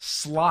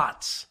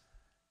slots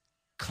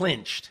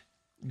clinched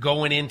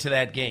going into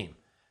that game.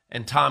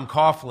 And Tom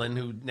Coughlin,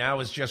 who now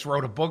has just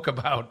wrote a book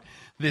about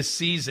this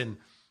season,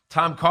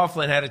 Tom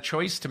Coughlin had a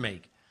choice to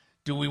make.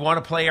 Do we want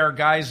to play our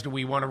guys? Do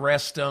we want to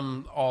rest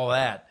them? All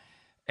that.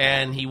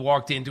 And he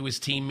walked into his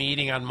team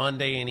meeting on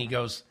Monday and he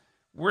goes,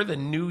 we're the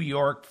New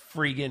York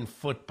friggin'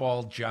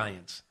 football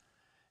Giants.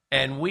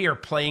 And we are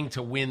playing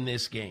to win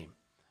this game.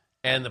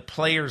 And the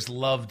players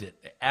loved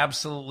it.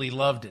 Absolutely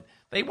loved it.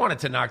 They wanted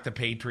to knock the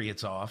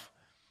Patriots off.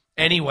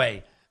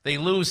 Anyway, they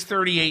lose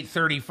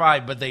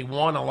 38-35, but they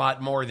won a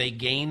lot more. They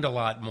gained a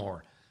lot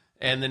more.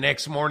 And the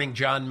next morning,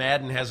 John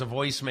Madden has a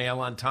voicemail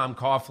on Tom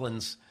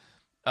Coughlin's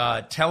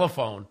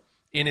telephone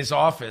in his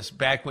office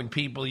back when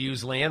people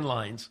used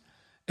landlines.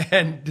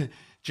 And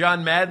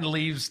John Madden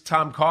leaves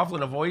Tom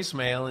Coughlin a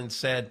voicemail and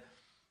said,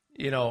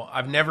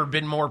 I've never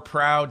been more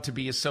proud to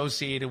be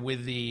associated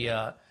with the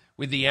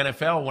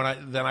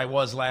NFL than I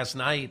was last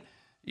night,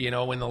 in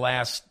the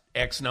last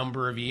X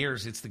number of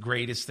years. It's the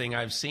greatest thing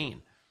I've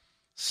seen.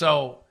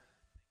 So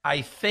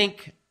I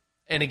think,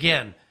 and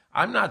again,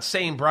 I'm not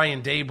saying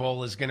Brian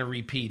Daboll is going to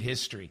repeat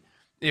history.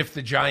 If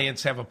the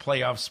Giants have a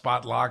playoff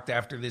spot locked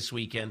after this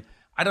weekend,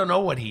 I don't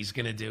know what he's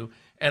going to do.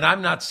 And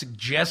I'm not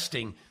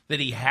suggesting that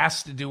he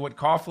has to do what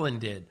Coughlin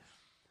did.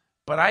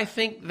 But I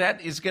think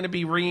that is going to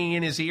be ringing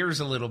in his ears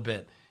a little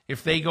bit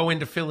if they go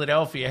into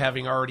Philadelphia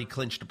having already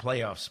clinched a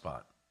playoff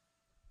spot.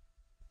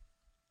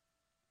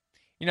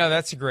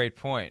 That's a great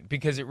point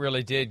because it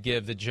really did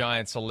give the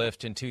Giants a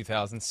lift in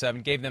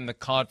 2007, gave them the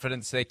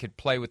confidence they could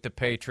play with the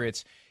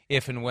Patriots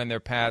if and when their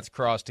paths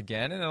crossed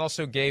again, and it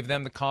also gave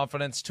them the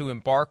confidence to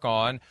embark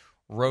on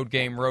road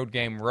game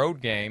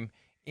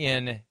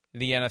in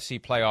the NFC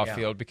playoff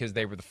field because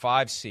they were the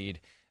 5 seed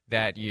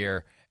that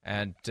year,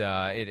 and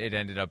it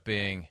ended up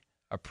being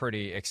a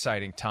pretty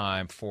exciting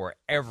time for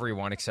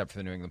everyone except for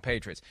the New England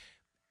Patriots.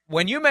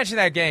 When you mentioned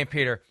that game,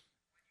 Peter,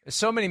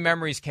 so many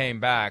memories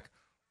came back.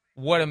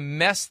 What a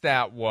mess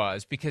that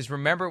was, because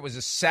remember, it was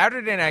a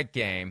Saturday night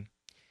game.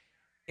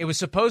 It was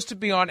supposed to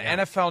be on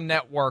NFL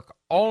Network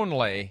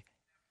only,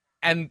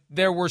 and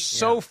there were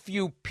so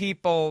few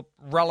people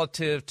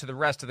relative to the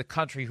rest of the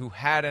country who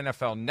had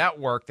NFL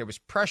Network. There was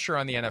pressure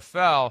on the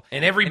NFL.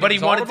 And everybody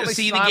wanted to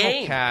see the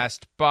game.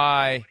 Simulcast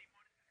by...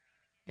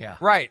 Yeah.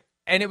 Right.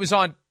 And it was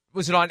on...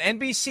 Was it on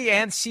NBC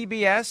and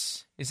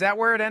CBS? Is that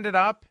where it ended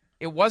up?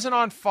 It wasn't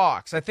on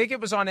Fox. I think it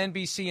was on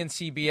NBC and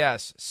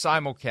CBS,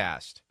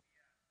 simulcast.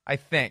 I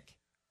think.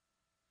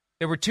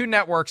 There were 2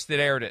 networks that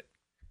aired it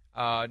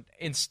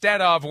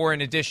instead of or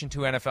in addition to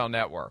NFL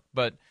Network.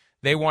 But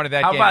they wanted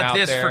that game out there. How about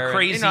this for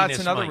craziness, that's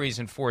another Mike?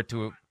 reason for it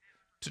to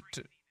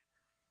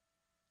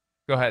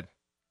Go ahead.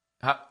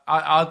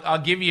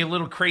 I'll give you a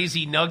little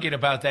crazy nugget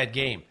about that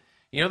game.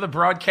 You know the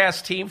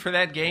broadcast team for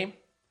that game?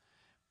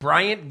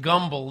 Bryant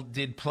Gumbel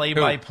did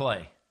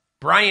play-by-play.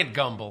 Bryant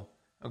Gumbel,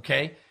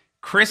 okay?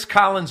 Chris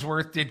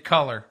Collinsworth did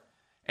color,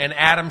 and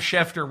Adam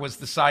Schefter was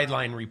the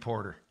sideline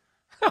reporter.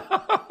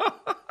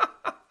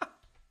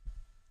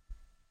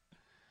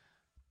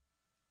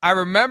 I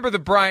remember the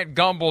Bryant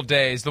Gumbel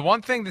days. The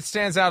one thing that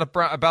stands out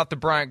about the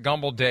Bryant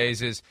Gumbel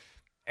days is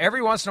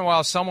every once in a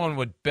while someone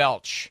would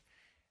belch.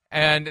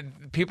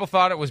 And people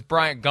thought it was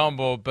Bryant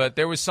Gumbel, but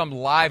there was some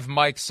live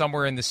mic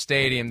somewhere in the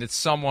stadium that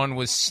someone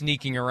was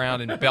sneaking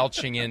around and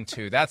belching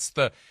into.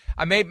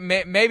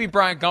 Maybe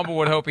Bryant Gumbel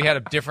would hope he had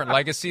a different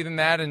legacy than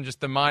that and just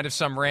the mind of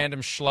some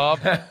random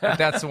schlub. But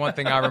that's the one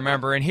thing I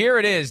remember. And here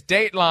it is,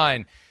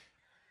 Dateline.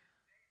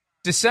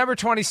 December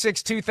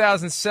 26,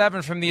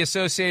 2007 from the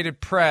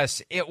Associated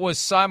Press. It was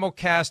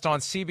simulcast on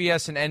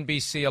CBS and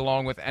NBC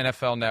along with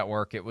NFL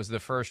Network. It was the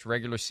first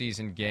regular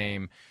season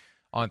game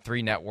on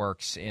 3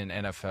 networks in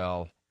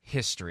NFL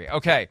history.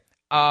 Okay,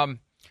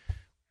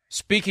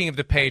 speaking of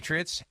the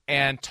Patriots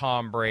and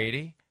Tom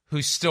Brady,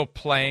 who's still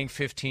playing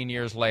 15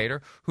 years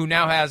later, who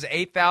now has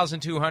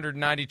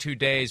 8,292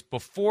 days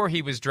before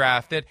he was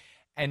drafted,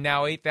 and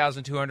now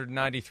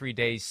 8,293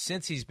 days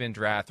since he's been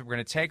drafted. We're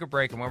going to take a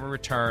break, and when we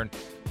return,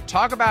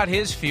 talk about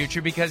his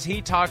future, because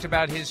he talked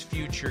about his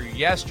future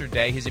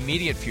yesterday, his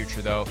immediate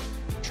future, though,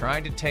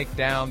 trying to take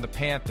down the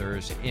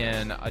Panthers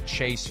in a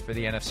chase for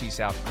the NFC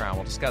South crown.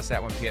 We'll discuss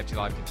that when PFT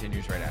Live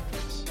continues right after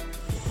this.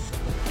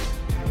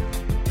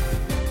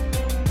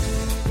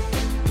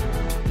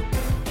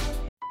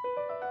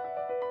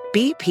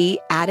 BP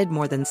added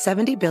more than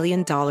 $70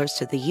 billion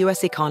to the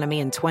U.S. economy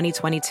in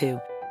 2022.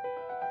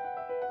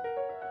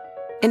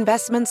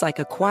 Investments like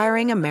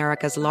acquiring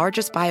America's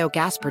largest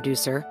biogas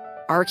producer,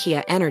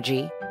 Archaea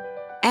Energy,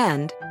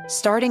 and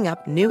starting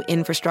up new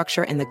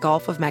infrastructure in the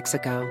Gulf of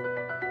Mexico.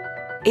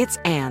 It's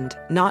and,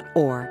 not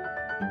or.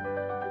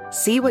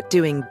 See what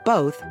doing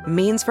both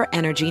means for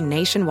energy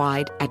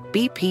nationwide at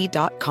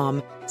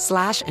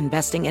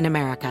bp.com/investing in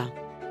America.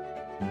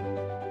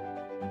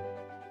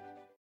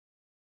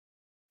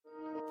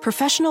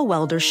 Professional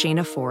welder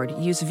Shayna Ford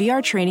used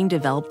VR training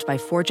developed by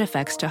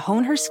ForgeFX to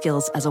hone her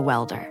skills as a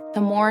welder. The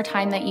more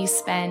time that you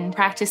spend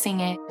practicing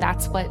it,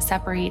 that's what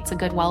separates a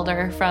good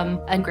welder from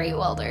a great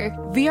welder.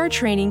 VR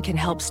training can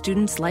help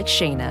students like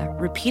Shayna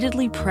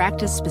repeatedly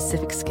practice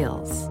specific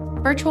skills.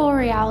 Virtual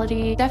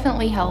reality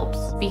definitely helps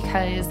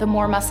because the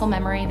more muscle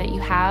memory that you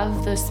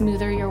have, the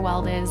smoother your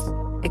weld is.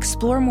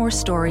 Explore more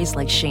stories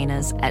like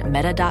Shayna's at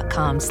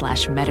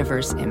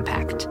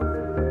meta.com/metaverseimpact.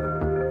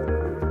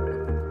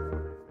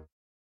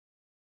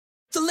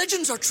 The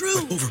legends are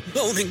true.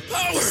 Overwhelming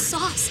power! The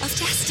sauce of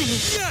destiny.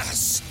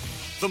 Yes!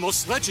 The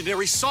most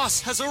legendary sauce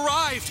has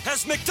arrived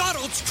as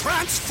McDonald's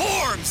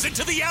transforms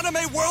into the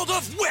anime world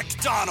of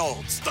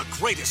WickDonald's. The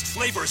greatest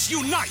flavors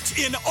unite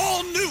in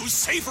all new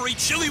savory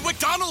chili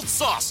McDonald's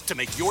sauce to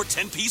make your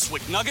 10-piece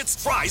Wick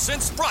Nuggets, fries,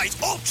 and Sprite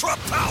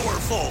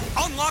ultra-powerful.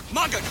 Unlock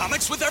manga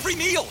comics with every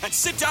meal and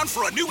sit down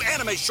for a new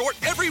anime short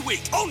every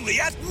week only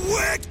at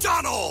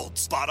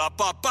WickDonald's.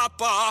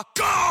 Ba-da-ba-ba-ba,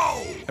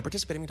 go! At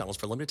participating McDonald's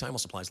for a limited time while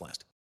supplies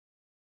last.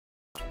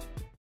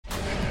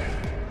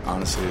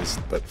 Honestly, it's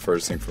the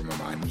first thing from my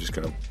mind. I'm just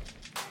going to,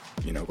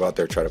 go out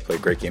there, try to play a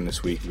great game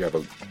this week. We have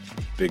a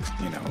big,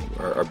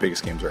 our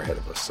biggest games are ahead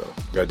of us. So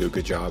we got to do a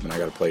good job, and I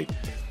got to play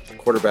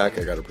quarterback.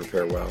 I got to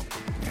prepare well,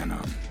 and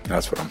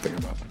that's what I'm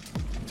thinking about.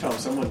 Tom,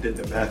 someone did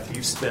the math.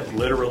 You spent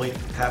literally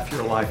half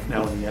your life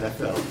now in the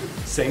NFL.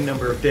 Same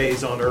number of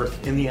days on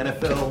earth in the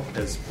NFL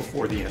as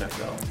before the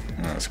NFL.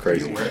 No, that's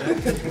crazy. No,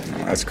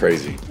 that's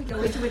crazy.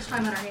 Way too much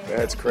time on our hands.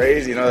 That's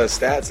crazy. The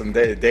stats and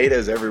data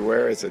is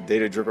everywhere. It's a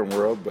data-driven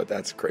world, but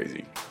that's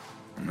crazy.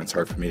 It's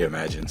hard for me to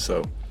imagine.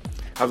 So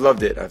I've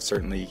loved it. I've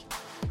certainly,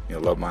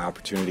 loved my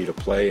opportunity to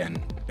play, and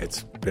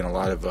it's been a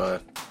lot of,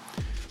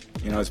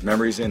 it's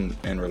memories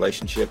and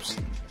relationships.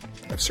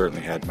 I've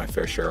certainly had my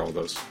fair share of all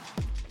those.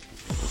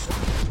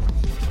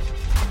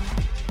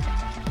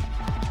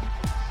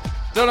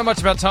 Don't know much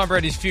about Tom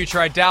Brady's future.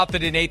 I doubt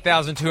that in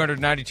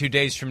 8,292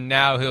 days from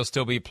now he'll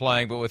still be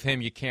playing, but with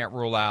him you can't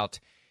rule out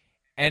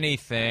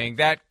anything.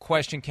 That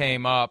question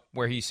came up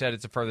where he said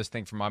it's the furthest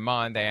thing from my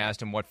mind. They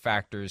asked him what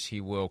factors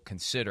he will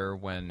consider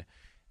when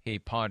he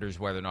ponders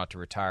whether or not to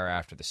retire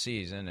after the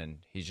season, and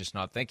he's just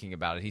not thinking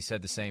about it. He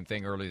said the same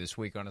thing earlier this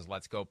week on his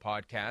Let's Go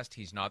podcast.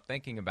 He's not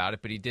thinking about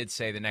it, but he did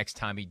say the next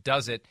time he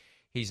does it,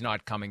 he's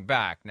not coming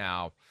back.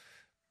 Now,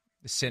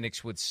 the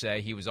cynics would say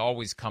he was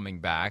always coming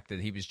back, that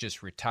he was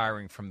just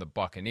retiring from the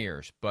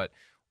Buccaneers. But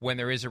when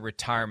there is a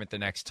retirement the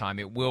next time,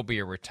 it will be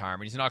a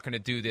retirement. He's not going to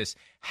do this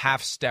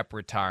half-step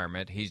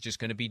retirement. He's just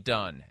going to be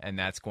done, and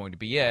that's going to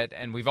be it.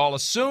 And we've all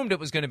assumed it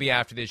was going to be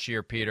after this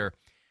year, Peter.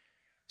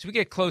 As we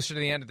get closer to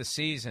the end of the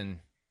season,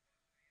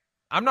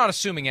 I'm not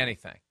assuming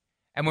anything.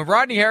 And when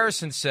Rodney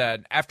Harrison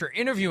said, after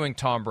interviewing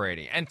Tom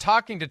Brady and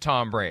talking to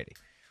Tom Brady,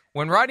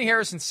 when Rodney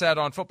Harrison said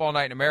on Football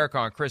Night in America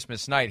on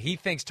Christmas night, he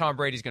thinks Tom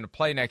Brady's going to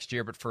play next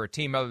year, but for a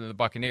team other than the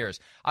Buccaneers,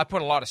 I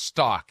put a lot of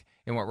stock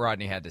in what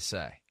Rodney had to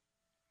say.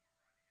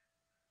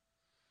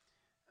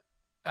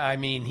 I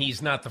mean,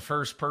 he's not the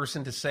first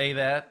person to say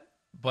that,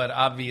 but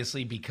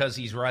obviously because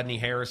he's Rodney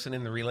Harrison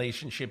and the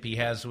relationship he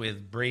has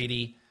with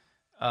Brady,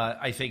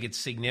 I think it's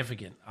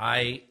significant.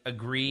 I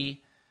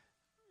agree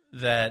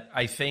that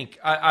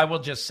I will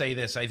just say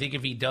this. I think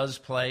if he does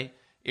play,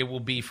 it will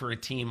be for a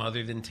team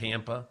other than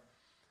Tampa.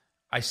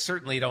 I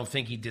certainly don't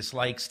think he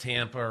dislikes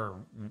Tampa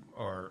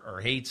or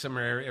hates them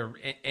or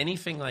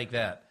anything like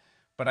that.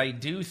 But I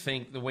do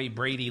think the way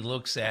Brady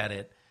looks at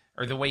it,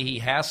 or the way he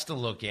has to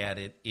look at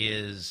it,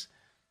 is,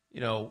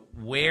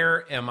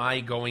 where am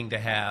I going to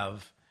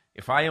have,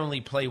 if I only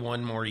play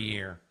one more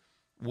year,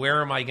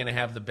 where am I going to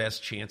have the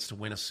best chance to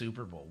win a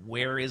Super Bowl?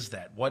 Where is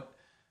that?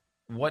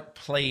 What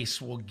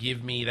place will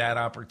give me that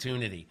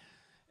opportunity?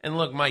 And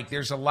look, Mike,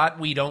 there's a lot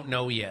we don't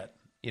know yet.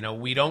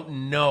 We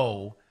don't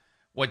know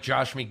what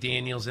Josh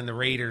McDaniels and the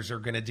Raiders are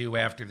going to do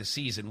after the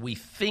season. We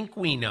think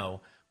we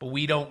know, but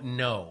we don't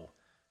know,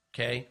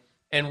 okay?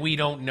 And we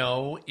don't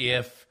know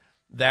if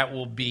that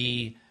will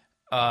be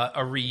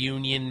a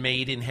reunion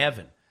made in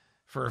heaven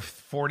for a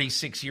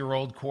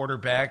 46-year-old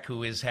quarterback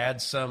who has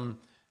had some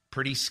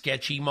pretty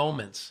sketchy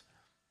moments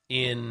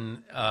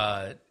in,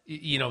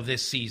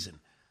 this season,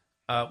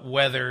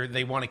 whether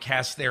they want to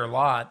cast their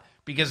lot.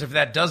 Because if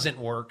that doesn't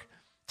work,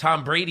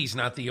 Tom Brady's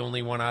not the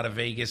only one out of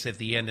Vegas at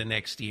the end of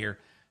next year.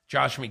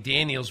 Josh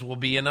McDaniels will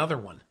be another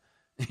one,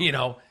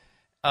 and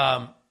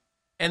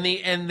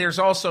there's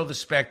also the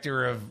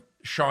specter of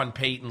Sean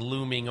Payton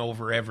looming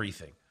over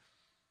everything.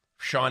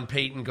 Sean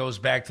Payton goes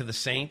back to the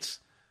Saints.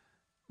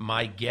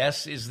 My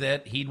guess is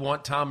that he'd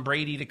want Tom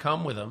Brady to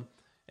come with him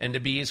and to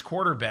be his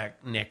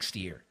quarterback next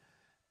year.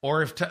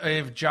 Or if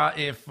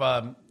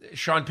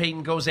Sean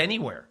Payton goes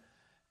anywhere,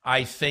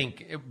 I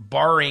think,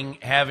 barring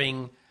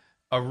having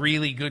a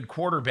really good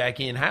quarterback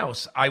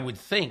in-house, I would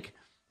think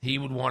he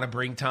would want to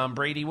bring Tom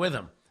Brady with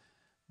him.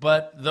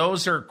 But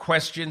those are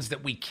questions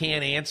that we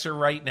can't answer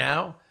right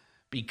now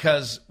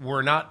because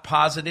we're not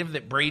positive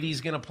that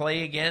Brady's going to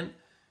play again.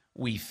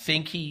 We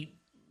think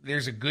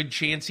there's a good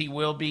chance he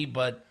will be,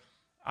 but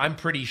I'm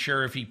pretty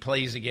sure if he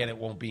plays again, it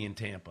won't be in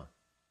Tampa.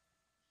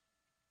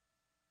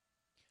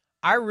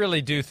 I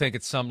really do think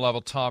at some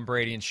level Tom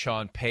Brady and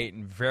Sean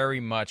Payton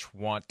very much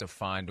want to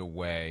find a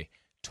way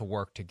to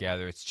work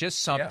together. It's just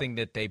something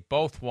that they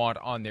both want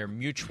on their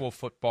mutual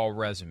football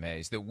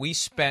resumes, that we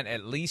spent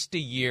at least a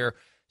year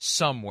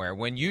somewhere.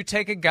 When you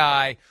take a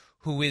guy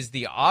who is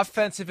the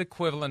offensive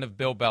equivalent of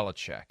Bill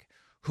Belichick,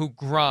 who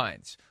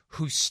grinds,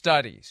 who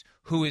studies,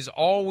 who is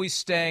always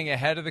staying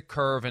ahead of the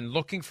curve and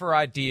looking for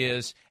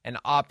ideas and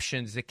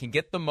options that can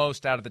get the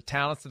most out of the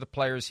talents of the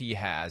players he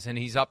has. And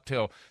he's up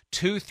till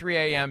 2, 3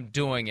 a.m.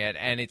 doing it,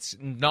 and it's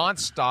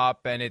nonstop,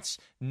 and it's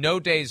no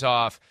days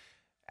off.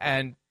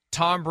 And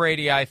Tom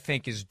Brady, I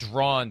think, is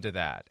drawn to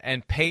that,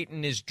 and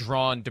Peyton is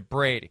drawn to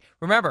Brady.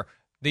 Remember,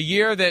 the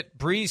year that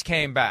Breeze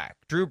came back,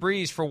 Drew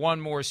Brees for one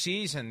more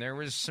season, there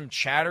was some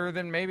chatter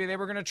that maybe they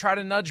were going to try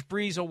to nudge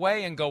Breeze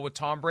away and go with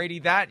Tom Brady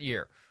that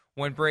year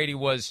when Brady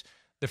was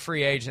the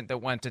free agent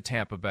that went to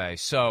Tampa Bay.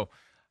 So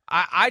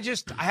I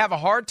have a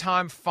hard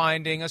time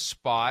finding a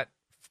spot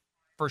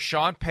for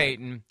Sean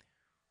Payton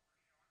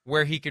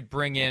where he could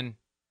bring in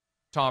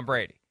Tom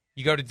Brady.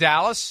 You go to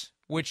Dallas,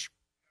 which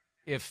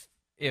if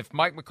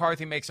Mike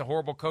McCarthy makes a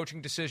horrible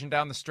coaching decision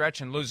down the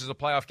stretch and loses a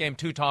playoff game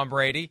to Tom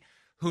Brady,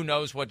 who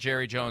knows what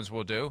Jerry Jones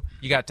will do?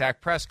 You got Dak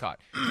Prescott.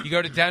 You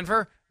go to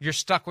Denver, you're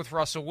stuck with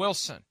Russell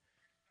Wilson.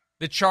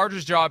 The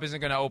Chargers' job isn't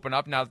going to open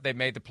up now that they've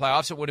made the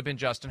playoffs. It would have been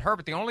Justin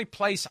Herbert. The only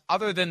place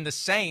other than the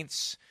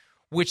Saints,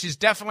 which is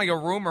definitely a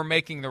rumor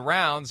making the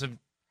rounds, and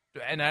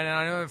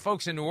I know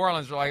folks in New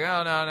Orleans are like,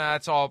 oh, no,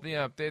 that's all.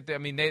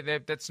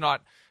 That's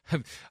not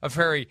a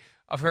very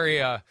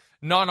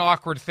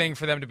non-awkward thing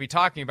for them to be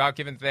talking about,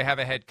 given that they have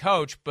a head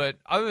coach. But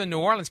other than New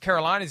Orleans,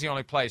 Carolina is the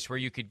only place where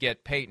you could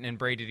get Peyton and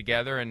Brady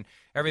together. And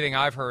everything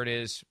I've heard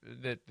is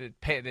that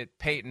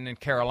Peyton and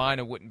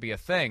Carolina wouldn't be a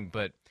thing.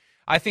 But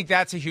I think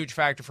that's a huge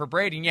factor for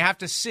Brady. And you have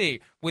to see,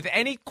 with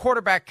any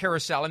quarterback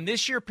carousel, and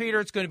this year, Peter,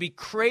 it's going to be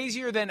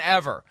crazier than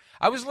ever.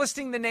 I was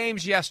listing the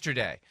names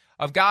yesterday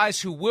of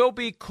guys who will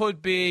be,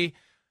 could be,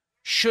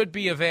 should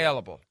be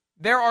available.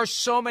 There are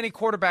so many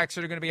quarterbacks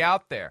that are going to be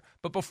out there.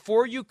 But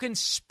before you can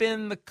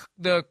spin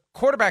the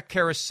quarterback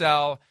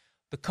carousel,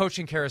 the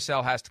coaching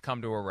carousel has to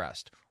come to a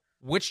rest.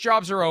 Which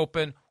jobs are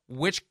open?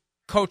 Which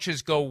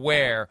coaches go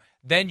where?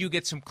 Then you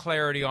get some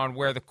clarity on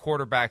where the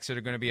quarterbacks that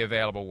are going to be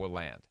available will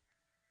land.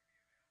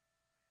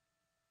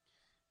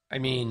 I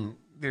mean,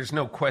 there's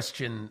no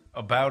question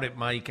about it,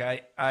 Mike.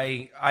 I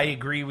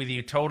agree with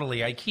you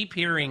totally. I keep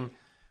hearing,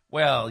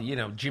 well,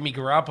 Jimmy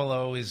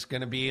Garoppolo is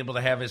going to be able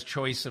to have his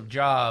choice of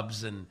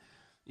jobs, and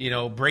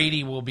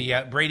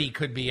Brady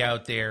could be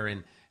out there,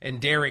 and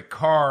Derek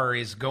Carr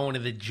is going to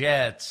the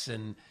Jets,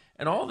 and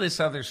all this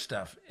other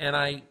stuff. And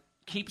I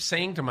keep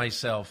saying to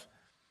myself,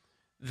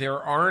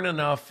 there aren't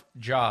enough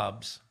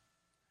jobs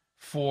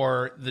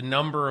for the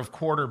number of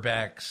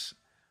quarterbacks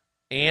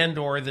and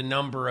or the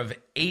number of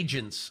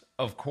agents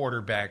of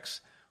quarterbacks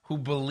who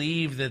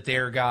believe that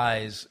their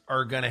guys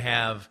are going to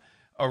have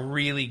a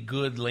really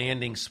good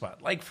landing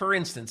spot. Like, for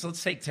instance,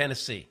 let's take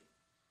Tennessee.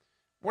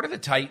 What are the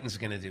Titans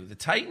going to do? The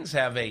Titans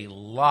have a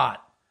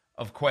lot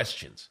of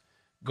questions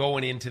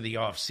going into the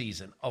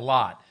offseason. A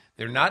lot.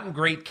 They're not in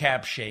great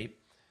cap shape.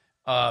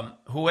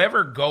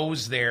 Whoever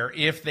goes there,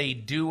 if they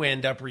do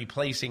end up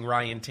replacing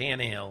Ryan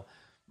Tannehill,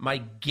 my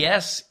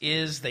guess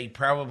is they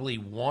probably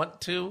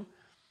want to.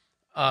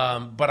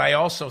 But I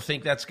also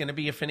think that's going to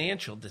be a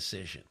financial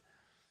decision.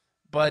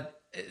 But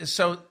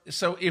so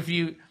if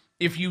you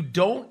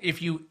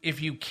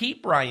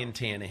keep Ryan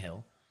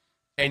Tannehill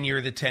and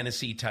you're the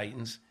Tennessee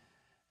Titans,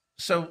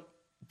 so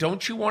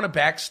don't you want to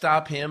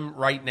backstop him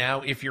right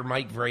now if you're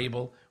Mike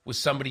Vrabel with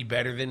somebody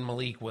better than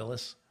Malik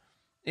Willis?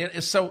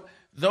 So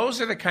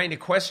those are the kind of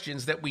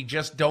questions that we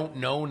just don't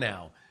know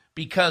now.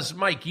 Because,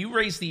 Mike, you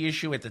raised the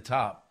issue at the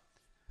top.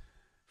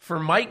 For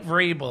Mike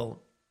Vrabel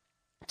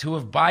to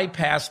have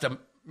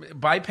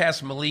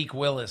bypassed Malik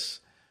Willis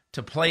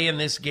to play in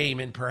this game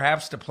and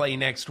perhaps to play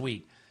next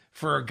week,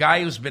 for a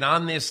guy who's been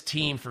on this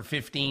team for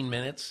 15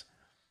 minutes,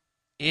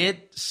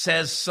 it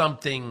says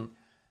something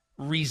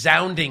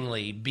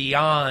resoundingly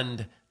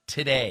beyond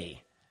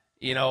today.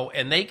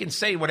 And they can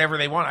say whatever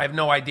they want. I have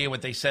no idea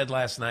what they said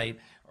last night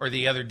or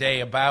the other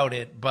day about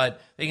it, but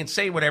they can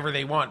say whatever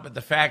they want. But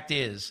the fact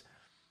is,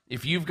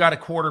 if you've got a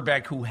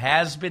quarterback who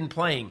has been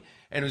playing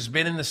and who's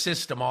been in the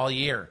system all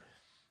year,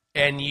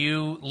 and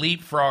you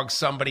leapfrog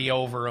somebody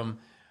over him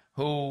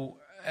who,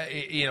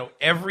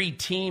 every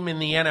team in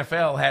the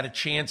NFL had a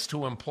chance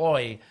to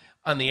employ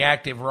on the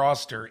active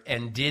roster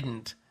and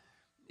didn't,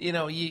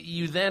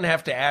 you then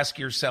have to ask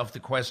yourself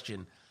the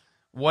question,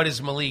 what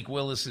is Malik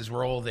Willis's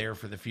role there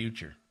for the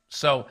future?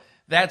 So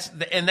that's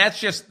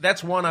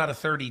 1 out of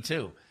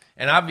 32.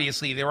 And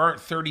obviously there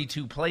aren't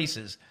 32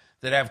 places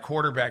that have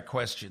quarterback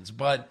questions,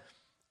 but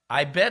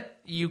I bet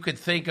you could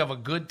think of a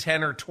good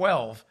 10 or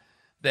 12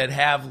 that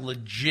have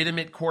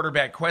legitimate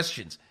quarterback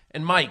questions.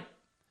 And Mike,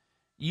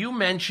 You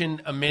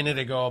mentioned a minute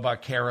ago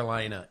about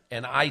Carolina,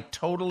 and I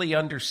totally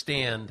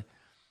understand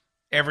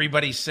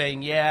everybody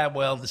saying, yeah,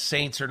 well, the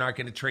Saints are not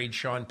going to trade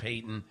Sean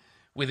Payton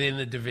within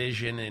the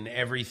division and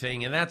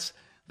everything. And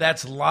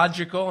that's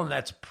logical, and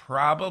that's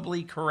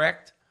probably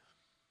correct.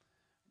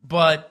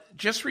 But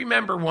just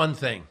remember one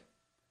thing.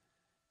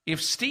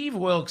 If Steve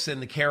Wilkes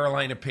and the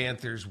Carolina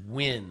Panthers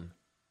win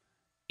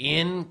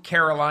in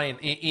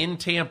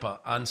Tampa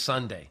on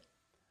Sunday,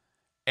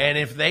 and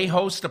if they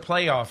host a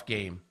playoff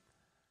game,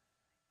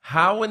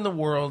 how in the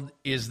world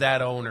is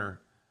that owner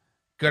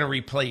going to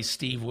replace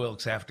Steve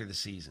Wilkes after the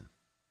season?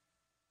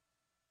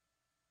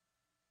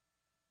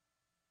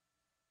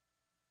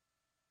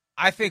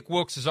 I think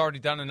Wilkes has already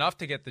done enough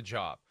to get the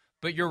job.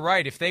 But you're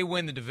right. If they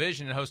win the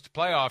division and host a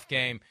playoff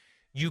game,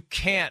 you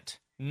can't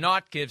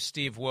not give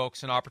Steve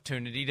Wilkes an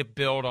opportunity to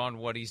build on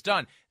what he's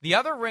done. The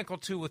other wrinkle,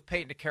 too, with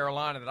Peyton to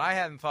Carolina that I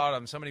hadn't thought of,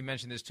 and somebody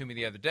mentioned this to me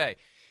the other day,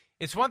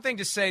 it's one thing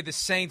to say the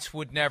Saints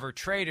would never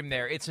trade him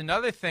there. It's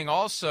another thing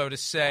also to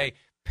say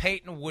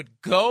Peyton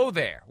would go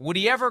there. Would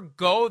he ever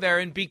go there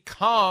and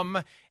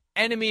become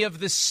enemy of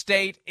the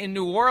state in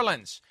New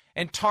Orleans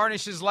and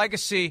tarnish his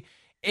legacy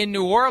in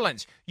New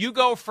Orleans? You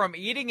go from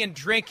eating and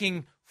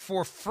drinking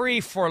for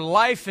free for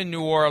life in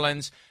New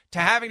Orleans to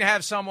having to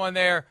have someone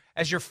there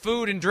as your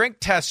food and drink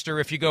tester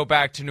if you go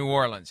back to New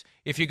Orleans,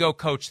 if you go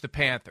coach the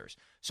Panthers.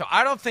 So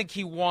I don't think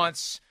he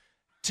wants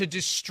to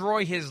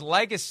destroy his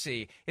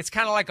legacy. It's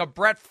kind of like a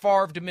Brett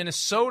Favre to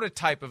Minnesota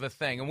type of a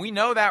thing. And we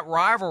know that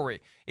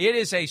rivalry. It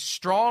is a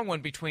strong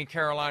one between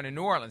Carolina and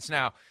New Orleans.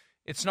 Now,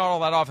 it's not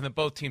all that often that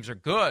both teams are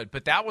good,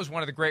 but that was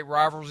one of the great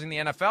rivalries in the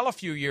NFL a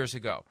few years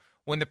ago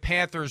when the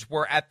Panthers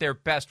were at their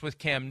best with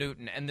Cam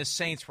Newton and the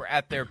Saints were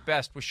at their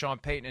best with Sean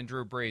Payton and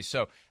Drew Brees.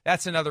 So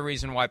that's another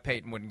reason why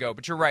Payton wouldn't go.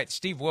 But you're right,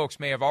 Steve Wilkes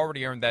may have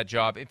already earned that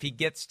job. If he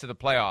gets to the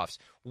playoffs,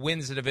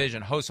 wins the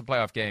division, hosts a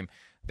playoff game,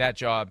 that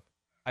job,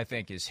 I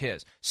think, is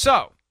his.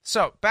 So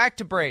back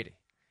to Brady.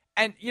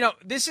 And,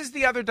 this is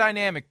the other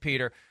dynamic,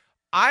 Peter.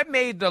 I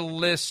made the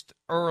list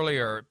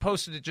earlier,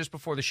 posted it just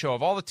before the show,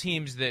 of all the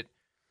teams that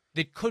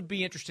could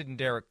be interested in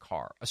Derek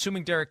Carr,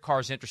 assuming Derek Carr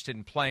is interested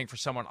in playing for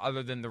someone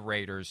other than the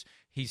Raiders.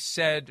 He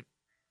said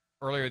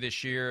earlier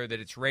this year that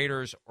it's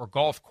Raiders or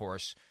golf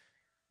course.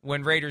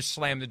 When Raiders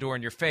slam the door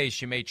in your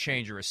face, you may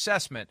change your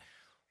assessment.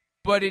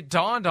 But it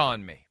dawned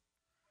on me,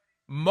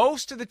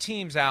 most of the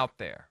teams out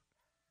there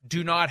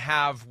do not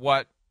have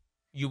what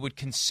you would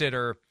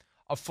consider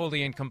a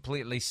fully and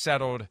completely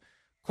settled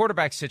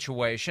quarterback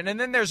situation. And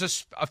then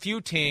there's a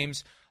few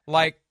teams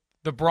like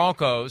the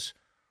Broncos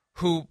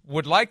who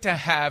would like to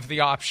have the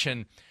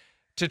option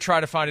to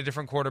try to find a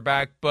different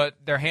quarterback,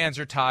 but their hands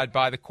are tied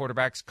by the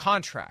quarterback's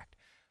contract.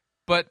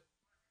 But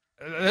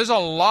there's a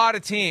lot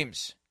of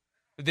teams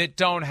that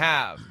don't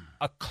have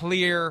a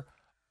clear,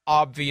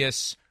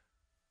 obvious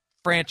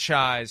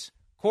franchise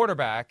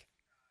quarterback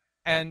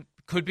and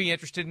could be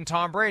interested in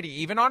Tom Brady,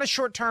 even on a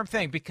short-term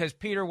thing, because,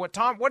 Peter, what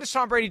does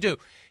Tom Brady do?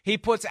 He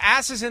puts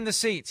asses in the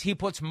seats. He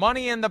puts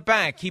money in the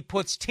bank. He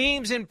puts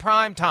teams in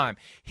prime time.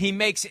 He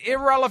makes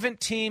irrelevant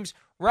teams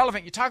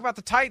relevant. You talk about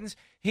the Titans.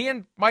 He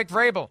and Mike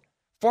Vrabel,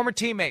 former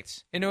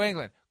teammates in New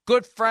England,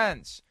 good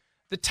friends.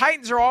 The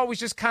Titans are always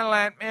just kind of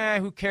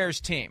like, who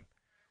cares team.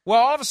 Well,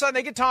 all of a sudden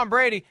they get Tom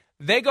Brady.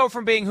 They go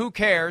from being who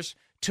cares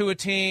to a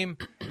team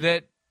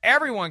that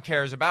everyone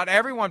cares about,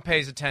 everyone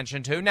pays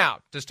attention to. Now,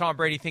 does Tom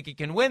Brady think he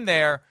can win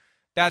there?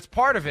 That's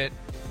part of it.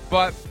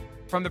 But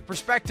from the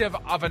perspective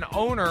of an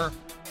owner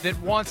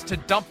that wants to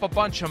dump a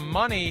bunch of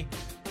money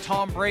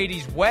Tom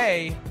Brady's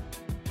way,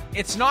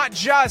 it's not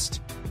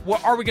just,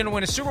 are we going to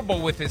win a Super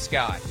Bowl with this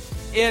guy?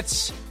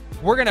 It's,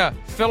 we're going to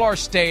fill our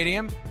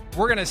stadium.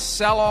 We're going to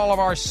sell all of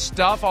our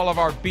stuff, all of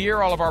our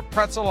beer, all of our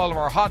pretzel, all of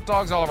our hot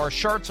dogs, all of our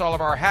shirts, all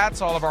of our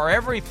hats, all of our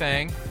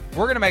everything.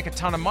 We're going to make a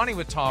ton of money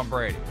with Tom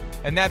Brady.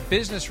 And that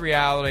business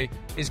reality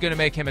is going to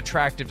make him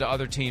attractive to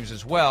other teams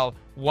as well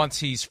once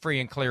he's free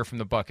and clear from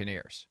the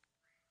Buccaneers.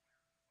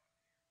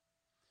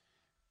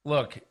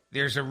 Look,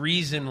 there's a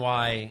reason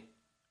why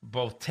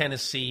both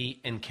Tennessee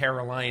and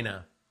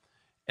Carolina,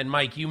 and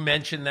Mike, you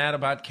mentioned that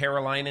about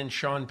Carolina and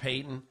Sean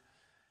Payton.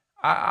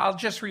 I'll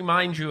just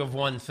remind you of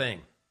one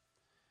thing.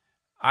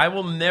 I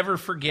will never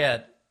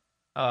forget,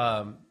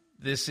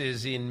 this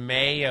is in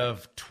May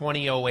of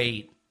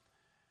 2008,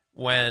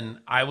 when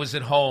I was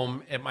at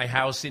home at my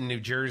house in New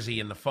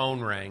Jersey and the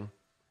phone rang,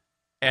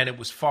 and it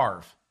was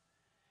Favre.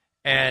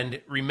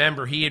 And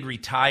remember, he had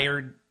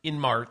retired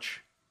in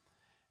March,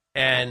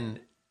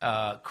 and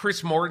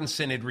Chris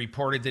Mortensen had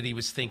reported that he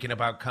was thinking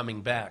about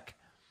coming back.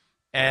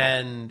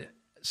 And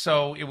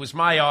so it was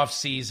my off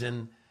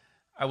season.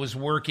 I was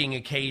working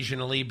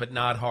occasionally, but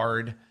not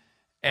hard.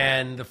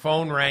 And the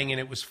phone rang, and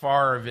it was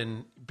Favre,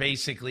 and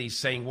basically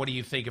saying, what do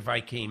you think if I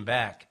came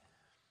back?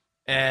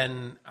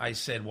 And I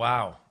said,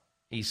 wow.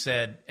 He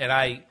said, and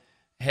I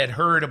had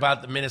heard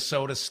about the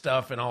Minnesota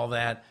stuff and all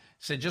that.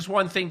 He said, just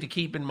one thing to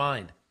keep in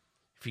mind.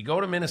 If you go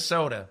to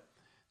Minnesota,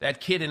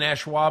 that kid in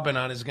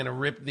Ashwaubenon is going to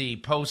rip the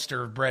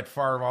poster of Brett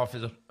Favre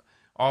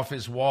off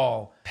his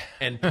wall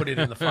and put it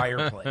in the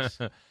fireplace.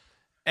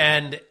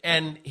 And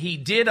he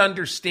did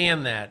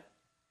understand that.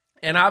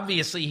 And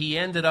obviously he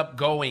ended up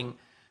going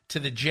to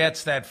the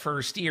Jets that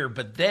first year,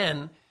 but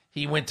then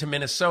he went to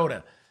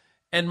Minnesota.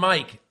 And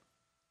Mike,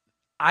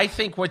 I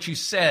think what you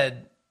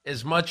said,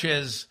 as much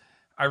as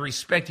I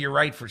respect your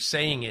right for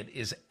saying it,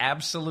 is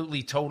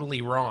absolutely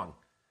totally wrong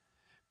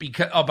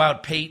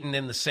about Peyton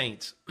and the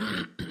Saints.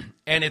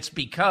 And it's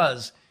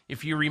because,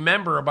 if you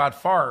remember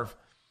about Favre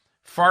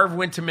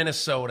went to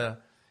Minnesota,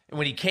 and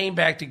when he came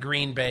back to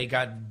Green Bay,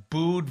 got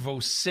booed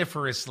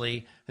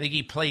vociferously. I think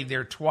he played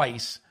there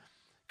twice.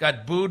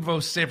 Got booed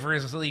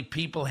vociferously.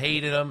 People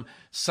hated him.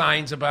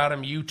 Signs about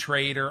him, you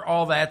traitor,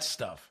 all that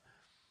stuff.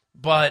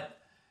 But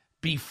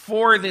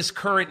before this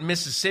current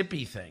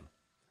Mississippi thing,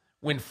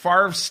 when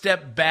Favre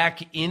stepped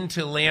back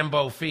into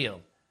Lambeau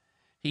Field,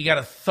 he got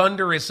a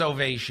thunderous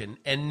ovation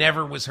and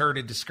never was heard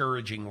a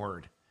discouraging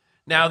word.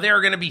 Now, there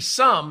are going to be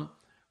some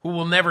who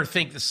will never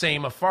think the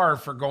same of Favre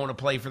for going to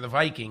play for the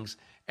Vikings,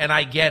 and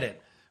I get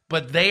it.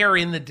 But they are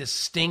in the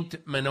distinct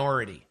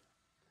minority.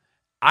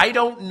 I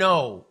don't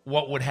know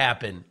what would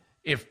happen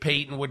if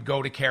Peyton would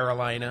go to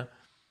Carolina,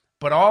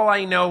 but all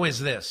I know is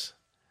this.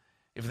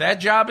 If that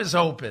job is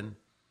open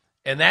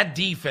and that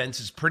defense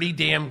is pretty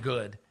damn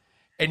good,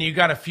 and you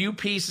got a few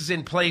pieces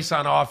in place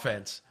on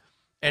offense,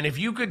 and if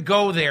you could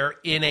go there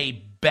in a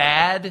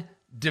bad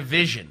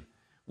division,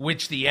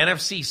 which the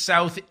NFC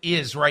South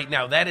is right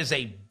now, that is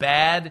a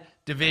bad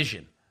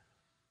division.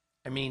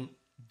 I mean,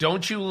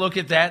 don't you look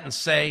at that and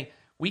say,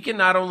 we can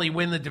not only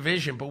win the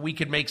division, but we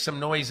could make some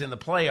noise in the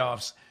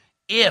playoffs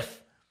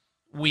if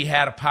we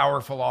had a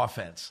powerful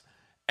offense.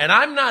 And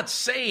I'm not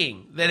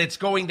saying that it's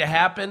going to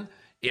happen.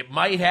 It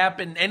might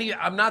happen.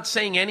 I'm not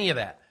saying any of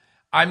that.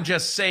 I'm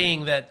just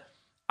saying that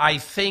I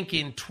think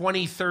in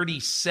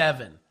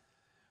 2037,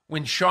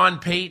 when Sean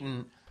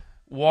Payton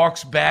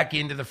walks back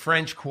into the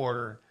French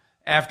Quarter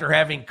after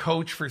having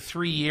coached for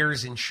 3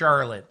 years in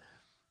Charlotte,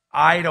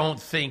 I don't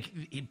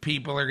think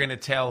people are going to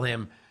tell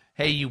him,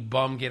 hey, you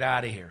bum, get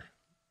out of here.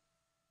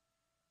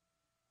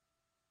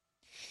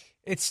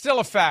 It's still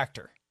a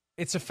factor.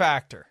 It's a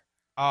factor.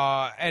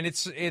 And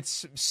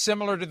it's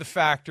similar to the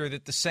factor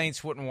that the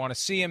Saints wouldn't want to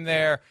see him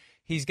there.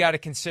 He's got to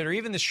consider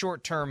even the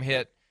short-term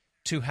hit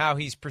to how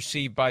he's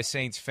perceived by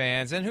Saints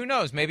fans. And who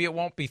knows, maybe it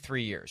won't be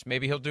 3 years.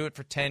 Maybe he'll do it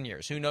for 10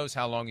 years. Who knows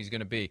how long he's going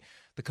to be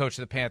the coach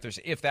of the Panthers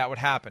if that would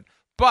happen.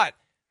 But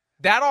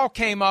that all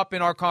came up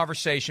in our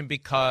conversation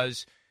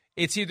because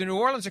it's either New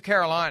Orleans or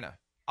Carolina.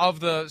 Of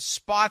the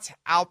spots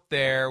out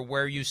there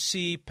where you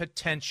see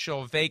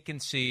potential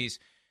vacancies,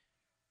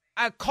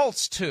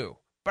 Colts too.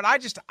 But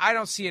I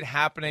don't see it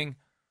happening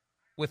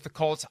with the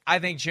Colts. I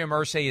think Jim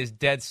Irsay is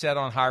dead set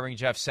on hiring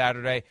Jeff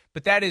Saturday.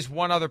 But that is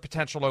one other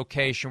potential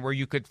location where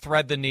you could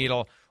thread the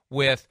needle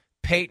with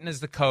Peyton as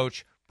the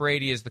coach,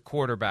 Brady as the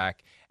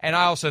quarterback. And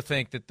I also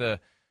think that the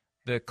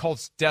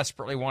Colts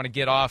desperately want to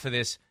get off of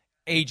this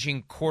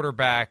aging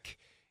quarterback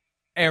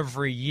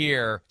every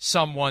year,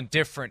 someone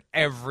different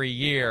every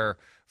year,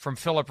 from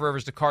Phillip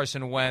Rivers to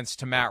Carson Wentz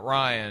to Matt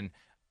Ryan.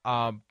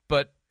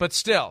 But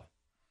still,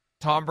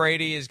 Tom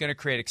Brady is going to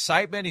create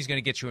excitement. He's going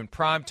to get you in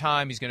prime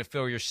time. He's going to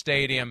fill your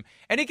stadium,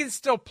 and he can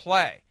still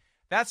play.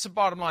 That's the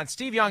bottom line.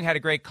 Steve Young had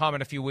a great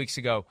comment a few weeks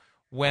ago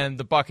when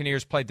the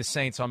Buccaneers played the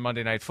Saints on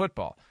Monday Night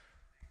Football.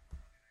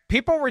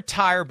 People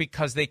retire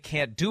because they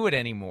can't do it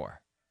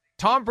anymore.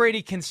 Tom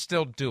Brady can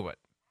still do it.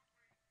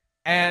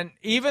 And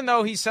even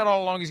though he said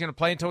all along he's going to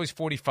play until he's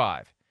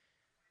 45,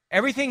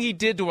 everything he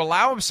did to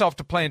allow himself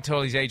to play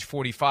until he's age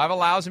 45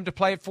 allows him to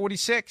play at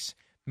 46,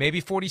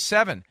 maybe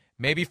 47.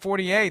 Maybe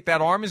 48. That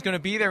arm is going to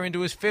be there into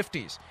his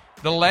 50s.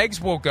 The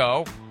legs will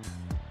go.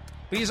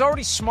 But he's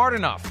already smart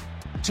enough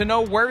to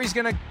know where he's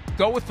going to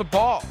go with the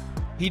ball.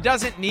 He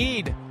doesn't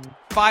need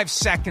 5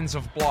 seconds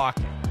of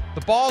blocking.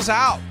 The ball's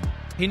out.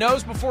 He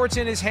knows before it's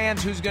in his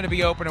hands who's going to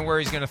be open and where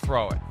he's going to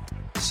throw it.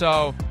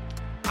 So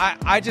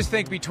I just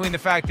think between the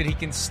fact that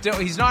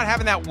he's not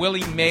having that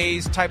Willie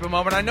Mays type of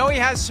moment. I know he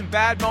has some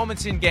bad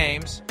moments in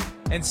games,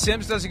 and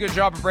Sims does a good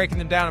job of breaking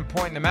them down and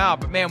pointing them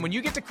out. But, man, when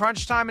you get to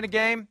crunch time in a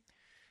game,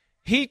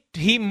 He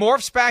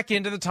morphs back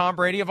into the Tom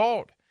Brady of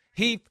old.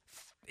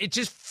 It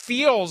just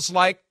feels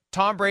like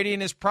Tom Brady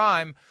in his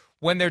prime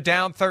when they're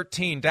down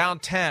 13, down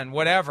 10,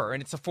 whatever,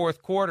 and it's the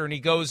fourth quarter, and he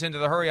goes into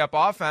the hurry-up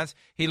offense.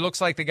 He looks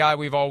like the guy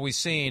we've always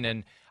seen,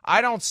 and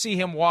I don't see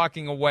him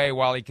walking away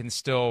while he can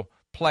still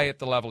play at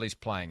the level he's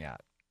playing at.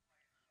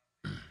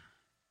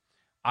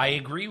 I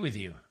agree with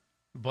you,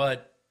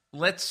 but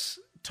let's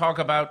talk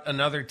about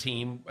another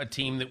team, a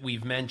team that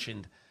we've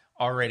mentioned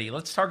already.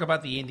 Let's talk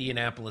about the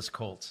Indianapolis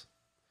Colts.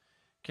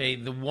 Okay,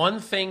 the one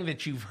thing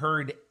that you've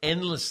heard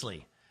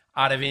endlessly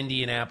out of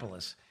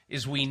Indianapolis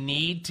is we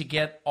need to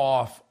get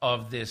off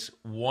of this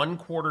one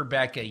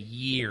quarterback a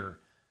year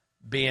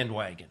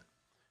bandwagon,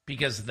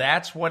 because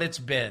that's what it's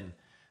been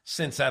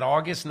since that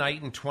August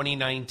night in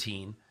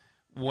 2019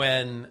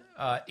 when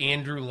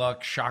Andrew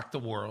Luck shocked the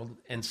world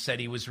and said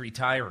he was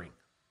retiring.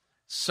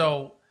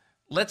 So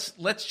let's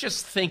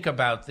just think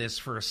about this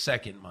for a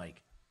second,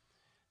 Mike.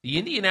 The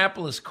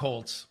Indianapolis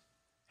Colts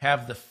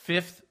have the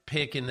 5th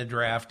pick in the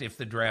draft if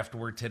the draft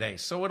were today.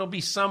 So it'll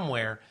be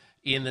somewhere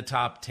in the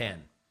top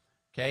 10.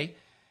 Okay?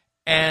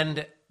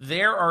 And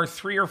there are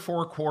 3 or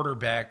 4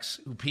 quarterbacks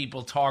who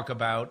people talk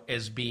about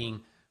as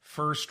being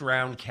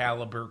first-round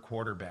caliber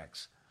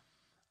quarterbacks.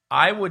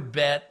 I would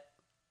bet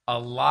a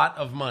lot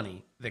of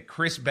money that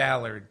Chris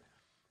Ballard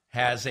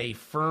has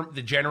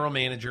the general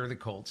manager of the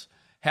Colts,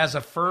 has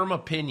a firm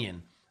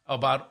opinion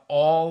about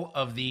all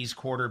of these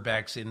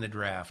quarterbacks in the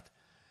draft.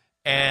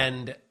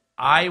 And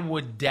I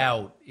would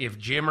doubt if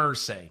Jim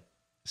Irsay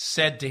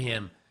said to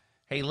him,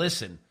 hey,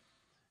 listen,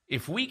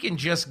 if we can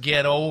just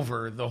get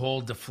over the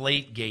whole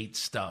Deflategate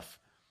stuff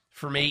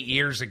from 8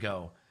 years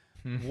ago,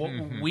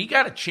 we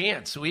got a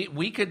chance.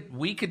 We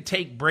could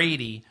take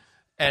Brady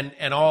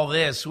and all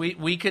this.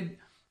 We could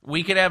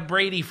have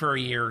Brady for a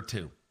year or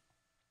two.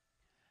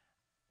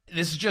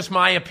 This is just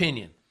my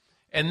opinion.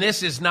 And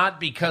this is not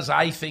because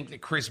I think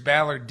that Chris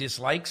Ballard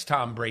dislikes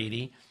Tom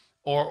Brady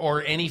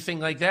or anything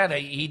like that.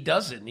 He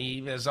doesn't.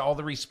 He has all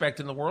the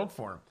respect in the world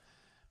for him.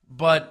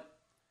 But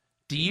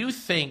do you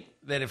think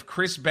that if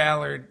Chris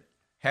Ballard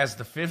has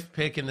the 5th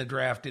pick in a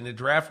draft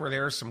where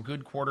there are some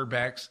good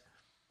quarterbacks,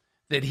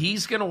 that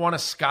he's going to want to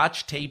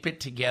scotch tape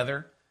it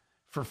together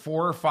for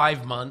 4 or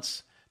 5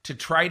 months to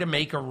try to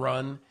make a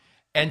run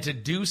and to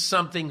do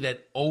something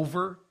that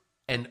over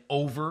and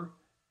over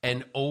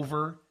and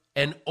over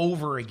and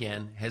over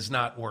again has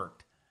not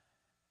worked?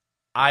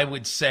 I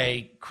would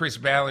say Chris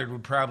Ballard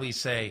would probably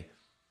say,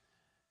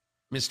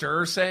 Mr.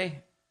 Irsay,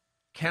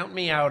 count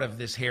me out of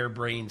this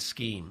harebrained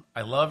scheme.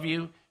 I love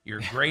you. You're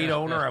a great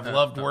owner. I've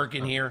loved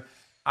working here.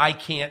 I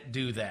can't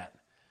do that.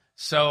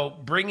 So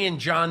bring in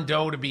John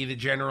Doe to be the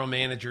general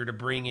manager, to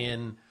bring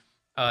in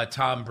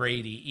Tom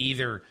Brady,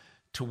 either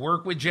to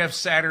work with Jeff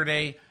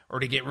Saturday or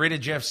to get rid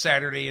of Jeff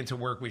Saturday and to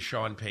work with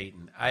Sean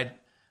Payton. I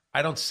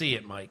don't see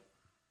it, Mike.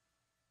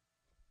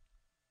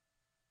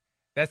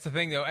 That's the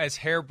thing, though. As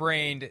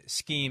harebrained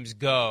schemes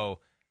go,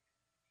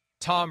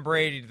 Tom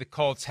Brady to the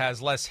Colts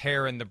has less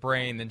hair in the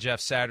brain than Jeff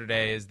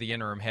Saturday as the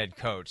interim head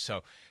coach.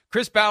 So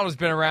Chris Ballard has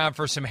been around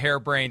for some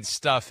harebrained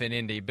stuff in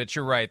Indy, but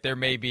you're right. There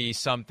may be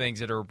some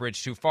things that are a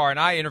bridge too far. And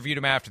I interviewed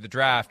him after the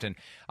draft, and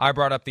I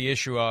brought up the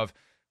issue of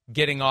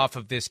getting off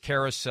of this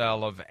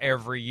carousel of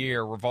every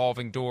year,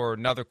 revolving door,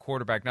 another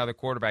quarterback.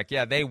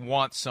 Yeah, they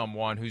want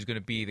someone who's going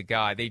to be the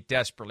guy. They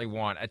desperately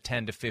want a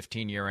 10 to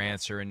 15-year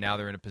answer, and now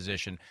they're in a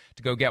position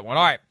to go get one.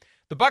 All right,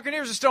 the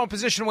Buccaneers are still in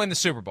position to win the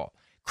Super Bowl.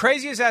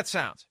 Crazy as that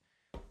sounds.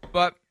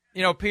 But,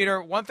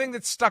 Peter, one thing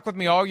that's stuck with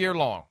me all year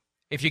long,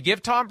 if you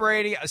give Tom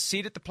Brady a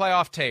seat at the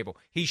playoff table,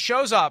 he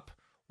shows up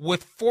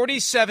with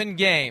 47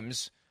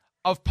 games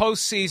of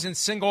postseason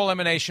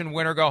single-elimination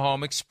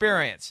winner-go-home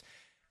experience.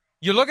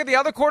 You look at the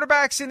other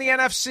quarterbacks in the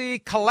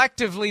NFC,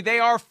 collectively, they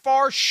are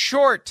far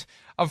short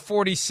of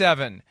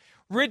 47.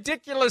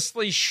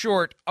 Ridiculously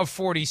short of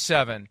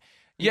 47.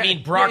 You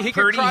mean Brock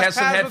Purdy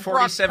hasn't had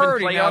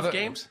 47 playoff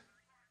games?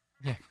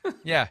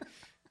 Yeah.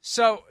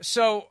 So he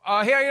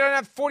doesn't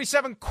have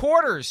 47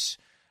 quarters.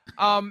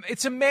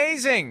 It's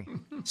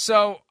amazing.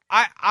 So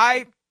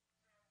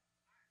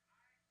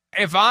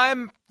if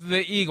I'm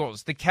the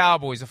Eagles, the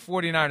Cowboys, the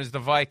 49ers, the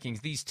Vikings,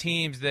 these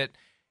teams that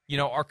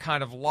are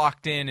kind of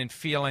locked in and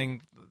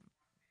feeling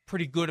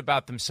pretty good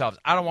about themselves,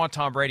 I don't want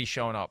Tom Brady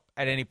showing up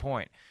at any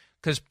point,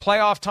 because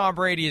playoff Tom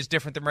Brady is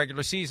different than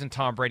regular season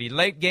Tom Brady.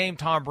 Late game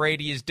Tom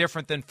Brady is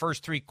different than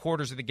first 3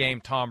 quarters of the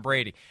game Tom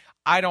Brady.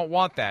 I don't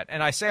want that.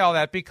 And I say all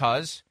that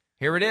because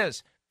here it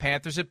is.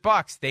 Panthers at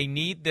Bucks. They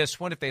need this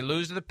one. If they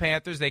lose to the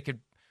Panthers, they could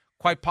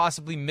quite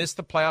possibly miss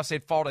the playoffs.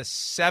 They'd fall to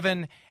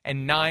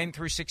 7-9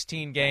 through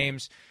 16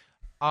 games.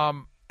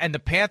 And the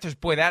Panthers,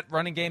 boy, that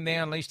running game they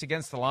unleashed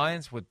against the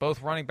Lions with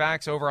both running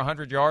backs over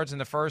 100 yards in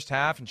the first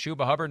half, and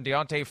Chuba Hubbard and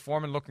Deontay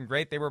Foreman looking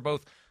great. They were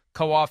both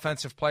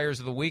co-offensive players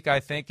of the week, I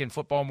think, in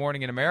Football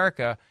Morning in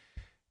America.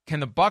 Can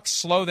the Bucs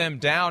slow them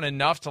down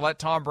enough to let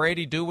Tom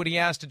Brady do what he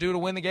has to do to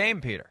win the game,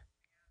 Peter?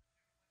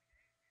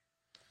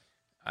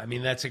 I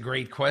mean, that's a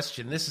great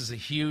question. This is a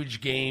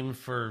huge game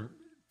for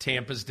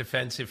Tampa's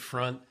defensive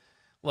front.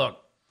 Look,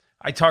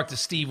 I talked to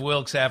Steve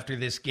Wilkes after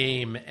this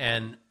game,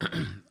 and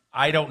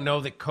I don't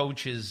know that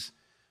coaches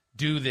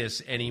do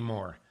this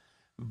anymore.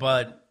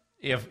 But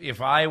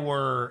if I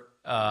were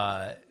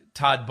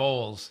Todd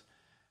Bowles,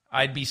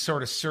 I'd be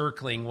sort of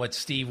circling what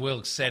Steve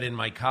Wilkes said in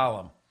my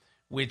column,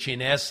 which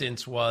in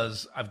essence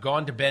was, I've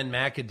gone to Ben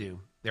McAdoo,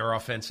 their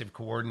offensive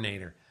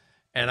coordinator,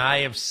 and I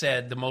have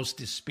said the most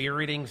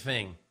dispiriting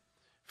thing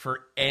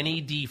for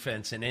any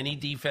defense and any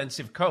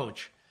defensive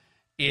coach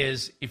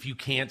is if you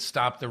can't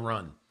stop the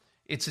run.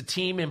 It's a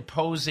team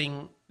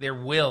imposing their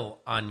will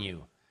on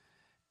you.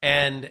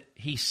 And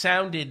he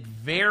sounded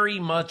very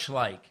much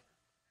like,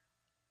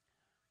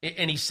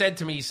 and he said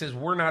to me, he says,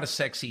 we're not a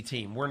sexy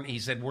team. He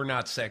said, we're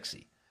not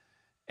sexy.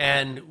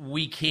 And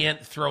we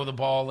can't throw the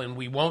ball, and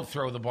we won't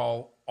throw the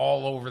ball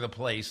all over the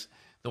place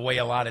the way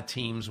a lot of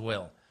teams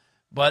will.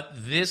 But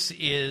this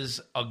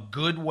is a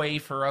good way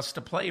for us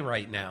to play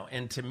right now.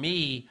 And to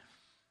me,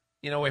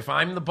 if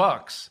I'm the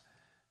Bucs,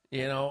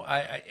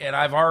 and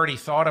I've already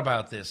thought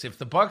about this, if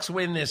the Bucs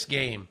win this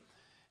game,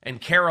 and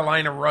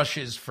Carolina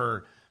rushes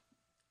for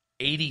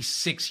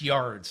 86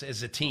 yards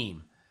as a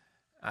team,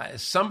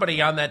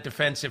 somebody on that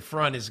defensive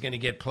front is going to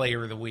get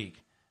player of the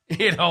week,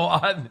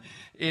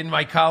 in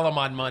my column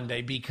on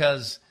Monday,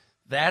 because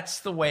that's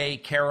the way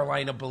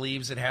Carolina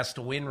believes it has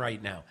to win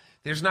right now.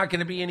 There's not going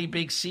to be any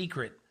big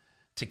secret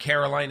to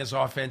Carolina's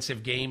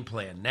offensive game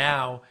plan.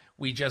 Now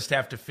we just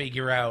have to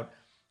figure out,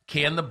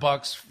 can the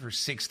Bucs for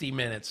 60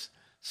 minutes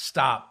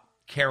stop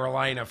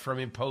Carolina from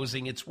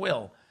imposing its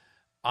will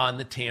on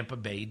the Tampa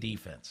Bay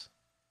defense?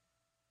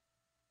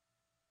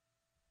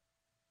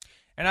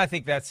 And I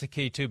think that's the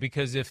key, too,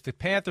 because if the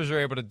Panthers are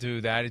able to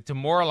do that, it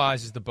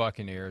demoralizes the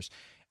Buccaneers,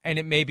 and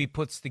it maybe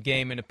puts the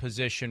game in a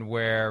position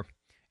where,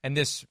 and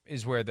this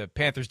is where the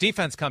Panthers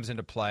defense comes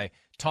into play,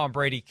 Tom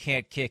Brady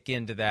can't kick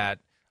into that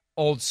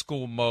old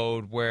school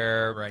mode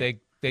where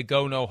they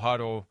go no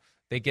huddle,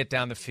 they get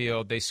down the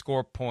field, they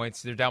score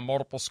points, they're down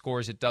multiple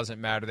scores, it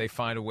doesn't matter. They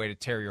find a way to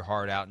tear your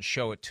heart out and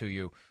show it to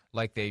you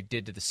like they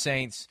did to the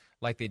Saints,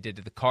 like they did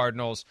to the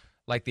Cardinals,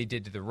 like they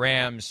did to the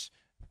Rams.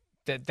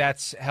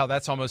 That's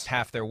almost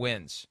half their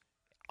wins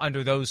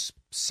under those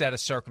set of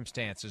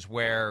circumstances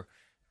where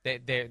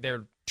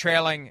they're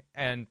trailing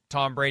and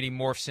Tom Brady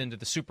morphs into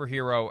the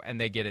superhero and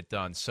they get it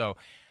done. So,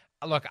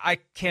 look, I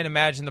can't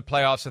imagine the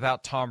playoffs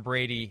without Tom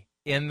Brady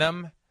in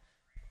them.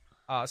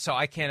 So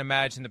I can't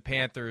imagine the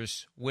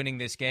Panthers winning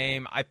this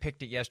game. I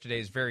picked it yesterday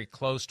as very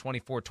close,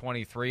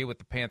 24-23, with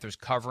the Panthers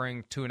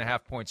covering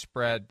 2.5-point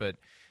spread. But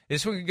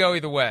this one could go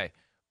either way.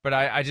 But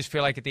I just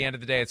feel like at the end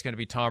of the day, it's going to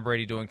be Tom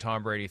Brady doing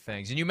Tom Brady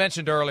things. And you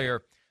mentioned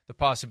earlier the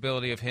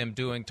possibility of him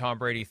doing Tom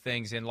Brady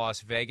things in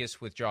Las Vegas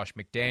with Josh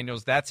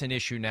McDaniels. That's an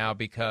issue now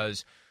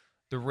because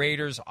the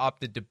Raiders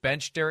opted to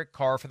bench Derek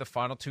Carr for the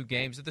final 2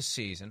 games of the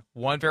season.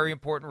 One very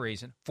important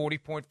reason,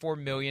 $40.4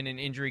 million in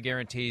injury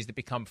guarantees that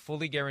become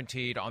fully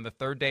guaranteed on the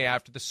 4th day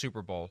after the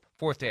Super Bowl,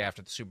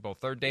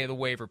 3rd day of the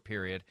waiver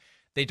period.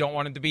 They don't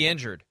want him to be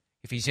injured.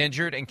 If he's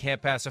injured and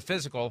can't pass a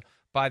physical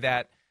by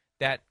that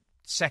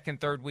second,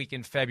 third week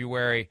in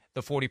February,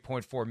 the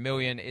 $40.4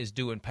 million is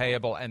due and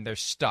payable, and they're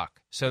stuck.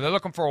 So they're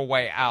looking for a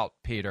way out,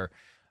 Peter.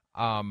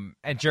 And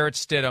Jarrett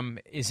Stidham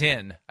is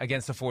in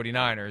against the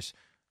 49ers.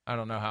 I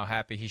don't know how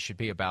happy he should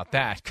be about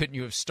that. Couldn't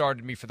you have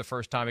started me for the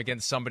first time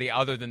against somebody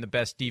other than the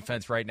best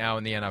defense right now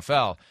in the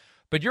NFL?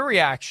 But your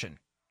reaction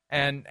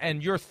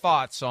and your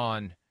thoughts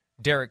on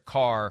Derek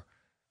Carr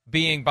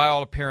being, by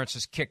all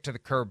appearances, kicked to the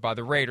curb by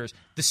the Raiders,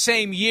 the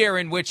same year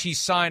in which he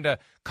signed a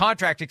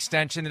contract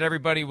extension that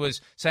everybody was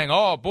saying,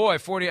 oh, boy,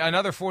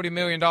 another $40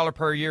 million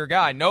per year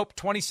guy. Nope,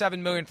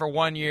 $27 million for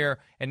 1 year,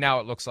 and now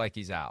it looks like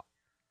he's out.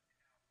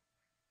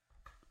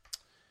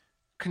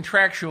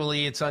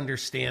 Contractually, it's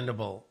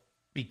understandable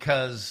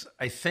because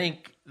I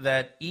think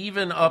that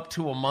even up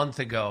to a month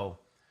ago,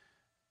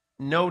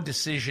 no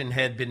decision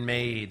had been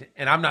made,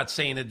 and I'm not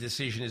saying a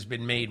decision has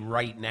been made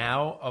right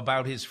now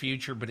about his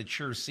future, but it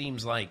sure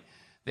seems like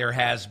there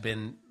has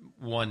been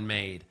one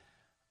made.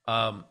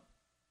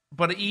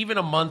 But even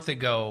a month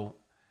ago,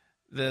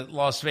 the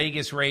Las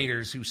Vegas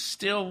Raiders, who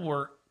still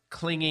were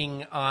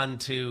clinging on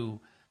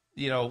to,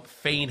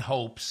 faint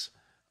hopes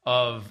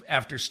of,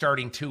 after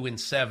starting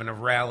 2-7, of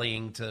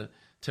rallying to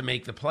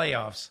make the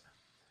playoffs.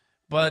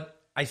 But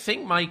I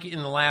think, Mike, in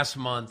the last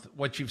month,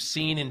 what you've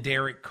seen in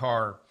Derek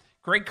Carr,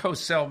 Greg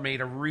Cosell made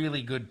a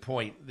really good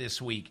point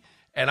this week,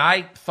 and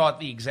I thought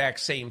the exact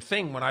same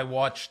thing when I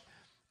watched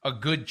a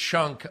good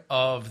chunk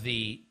of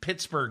the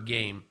Pittsburgh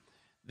game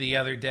the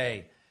other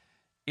day.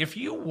 If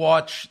you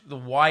watch the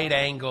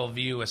wide-angle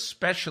view,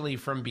 especially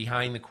from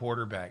behind the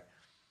quarterback,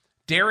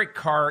 Derek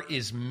Carr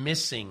is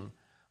missing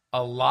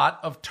a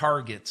lot of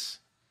targets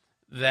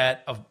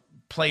of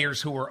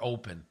players who are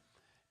open,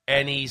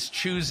 and he's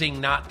choosing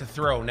not to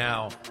throw.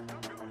 Now,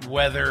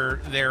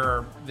 whether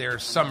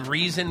there's some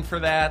reason for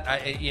that,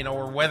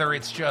 or whether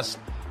it's just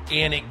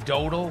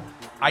anecdotal,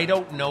 I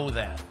don't know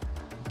that.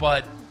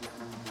 But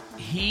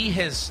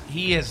he's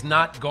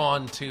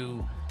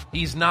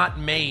not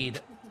made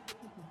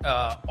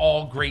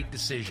all great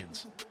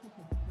decisions.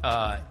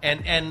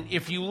 And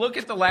if you look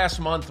at the last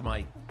month,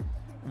 Mike,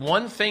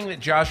 one thing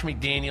that Josh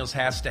McDaniels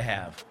has to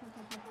have,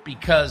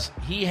 because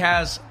he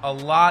has a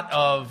lot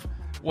of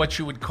what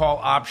you would call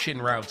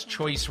option routes,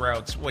 choice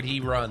routes, what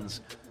he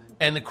runs.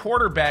 And the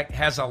quarterback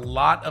has a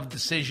lot of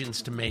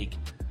decisions to make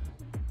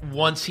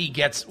once he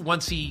gets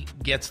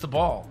the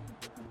ball.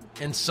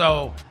 And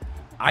so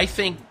I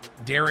think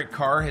Derek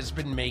Carr has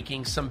been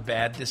making some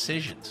bad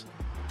decisions.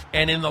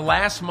 And in the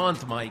last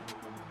month, Mike,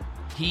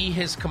 he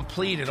has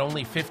completed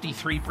only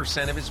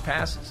 53% of his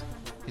passes.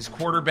 His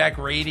quarterback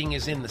rating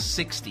is in the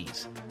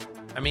 60s.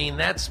 I mean,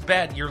 that's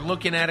bad. You're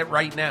looking at it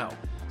right now.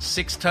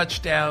 6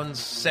 touchdowns,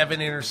 7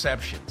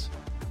 interceptions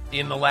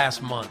in the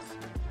last month.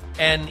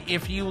 And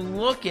if you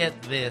look at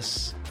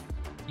this,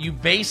 you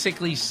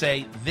basically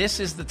say this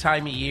is the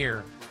time of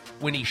year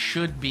when he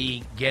should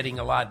be getting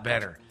a lot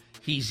better.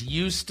 He's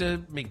used to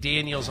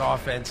McDaniels'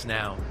 offense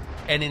now,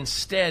 and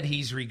instead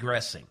he's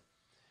regressing.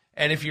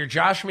 And if you're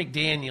Josh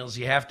McDaniels,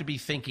 you have to be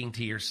thinking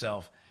to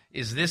yourself,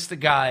 is this the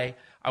guy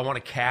I want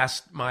to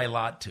cast my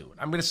lot to?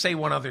 I'm going to say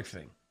one other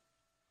thing.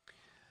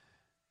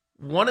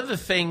 One of the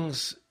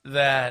things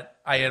that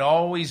I had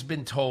always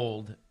been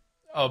told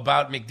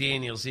about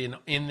McDaniels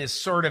in this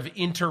sort of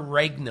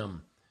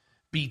interregnum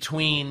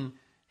between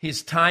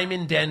his time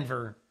in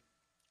Denver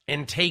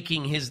and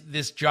taking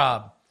this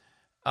job,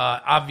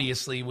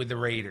 obviously with the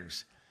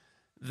Raiders,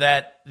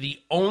 that the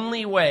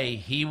only way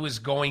he was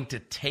going to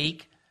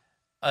take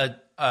a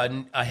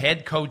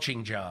head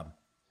coaching job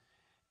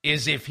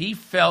is if he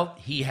felt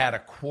he had a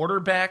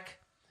quarterback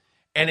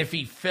and if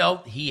he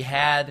felt he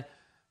had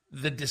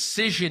the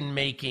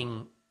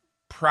decision-making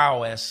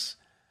prowess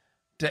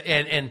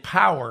and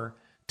power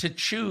to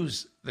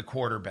choose the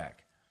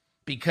quarterback.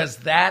 Because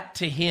that,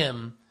 to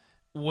him,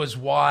 was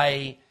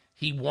why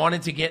he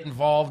wanted to get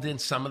involved in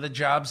some of the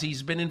jobs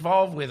he's been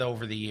involved with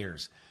over the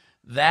years.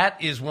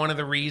 That is one of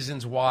the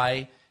reasons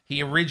why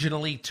he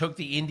originally took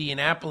the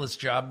Indianapolis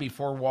job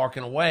before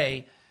walking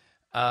away,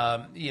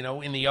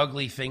 in the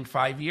ugly thing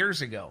 5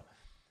 years ago.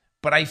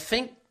 But I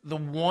think the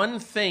one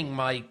thing,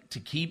 Mike, to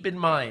keep in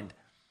mind,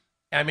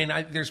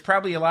 there's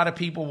probably a lot of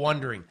people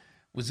wondering,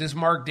 was this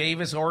Mark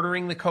Davis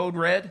ordering the code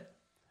red?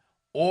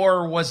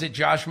 Or was it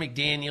Josh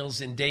McDaniels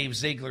and Dave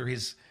Ziegler,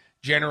 his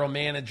general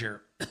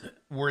manager?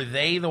 Were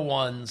they the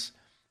ones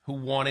who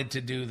wanted to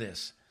do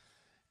this?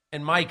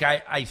 And Mike,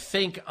 I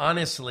think,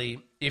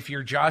 honestly, if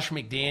you're Josh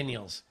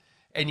McDaniels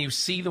and you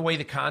see the way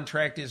the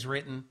contract is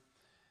written,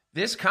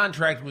 this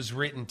contract was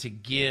written to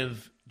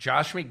give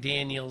Josh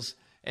McDaniels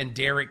and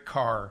Derek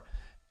Carr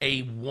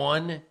a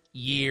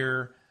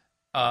 1-year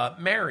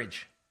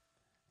marriage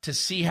to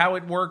see how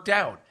it worked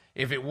out.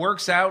 If it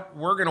works out,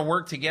 we're going to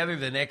work together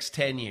the next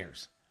 10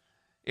 years.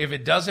 If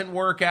it doesn't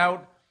work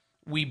out,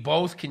 we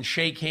both can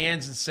shake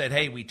hands and said,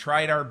 hey, we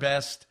tried our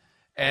best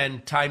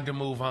and time to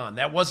move on.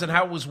 That wasn't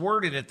how it was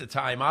worded at the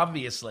time,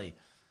 obviously.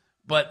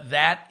 But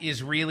that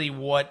is really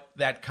what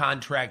that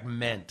contract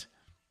meant.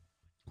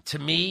 To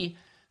me,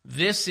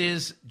 this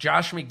is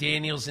Josh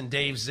McDaniels and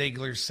Dave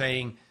Ziegler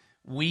saying,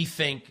 we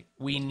think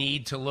we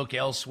need to look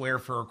elsewhere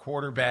for a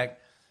quarterback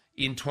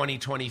in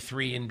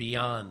 2023 and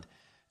beyond.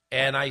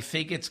 And I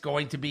think it's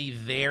going to be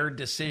their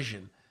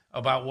decision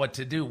about what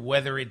to do,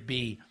 whether it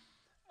be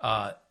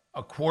a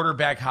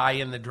quarterback high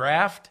in the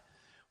draft,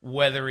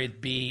 whether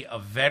it be a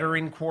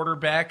veteran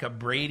quarterback, a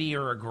Brady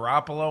or a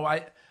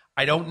Garoppolo.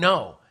 I don't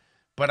know.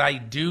 But I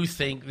do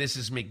think this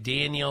is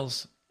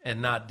McDaniels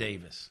and not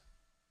Davis.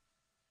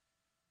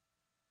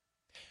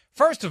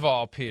 First of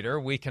all, Peter,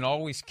 we can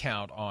always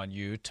count on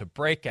you to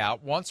break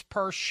out once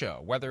per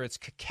show, whether it's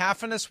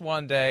cacophonous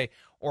one day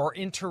or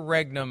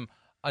interregnum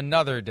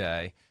another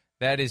day.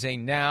 That is a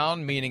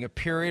noun meaning a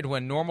period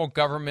when normal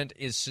government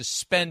is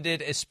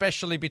suspended,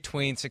 especially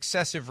between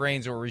successive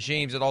reigns or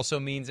regimes. It also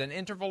means an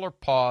interval or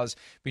pause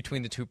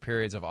between the two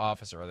periods of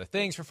office or other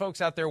things. For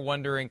folks out there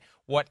wondering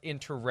what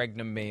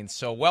interregnum means.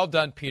 So well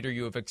done, Peter.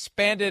 You have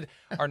expanded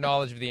our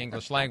knowledge of the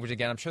English language.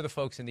 Again, I'm sure the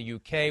folks in the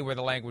UK where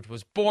the language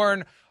was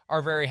born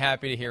are very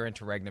happy to hear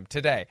interregnum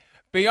today.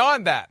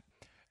 Beyond that,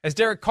 as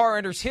Derek Carr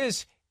enters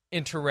his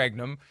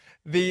interregnum,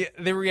 the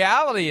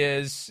reality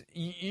is,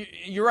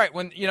 you're right.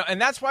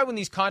 And that's why when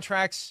these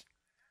contracts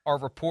are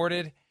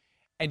reported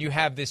and you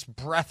have this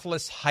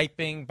breathless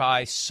hyping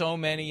by so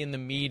many in the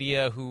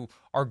media who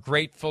are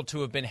grateful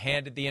to have been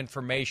handed the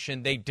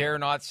information, they dare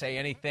not say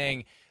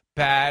anything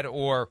bad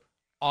or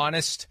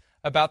honest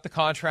about the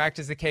contract,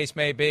 as the case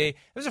may be. It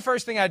was the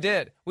first thing I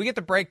did. We get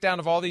the breakdown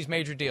of all these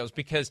major deals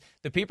because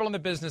the people in the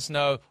business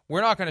know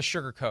we're not going to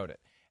sugarcoat it.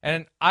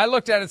 And I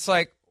looked at it, it's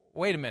like,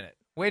 wait a minute.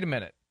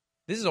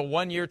 This is a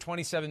 1-year,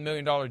 $27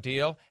 million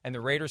deal, and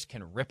the Raiders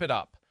can rip it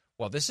up.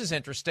 Well, this is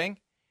interesting,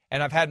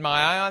 and I've had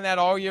my eye on that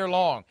all year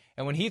long.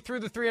 And when he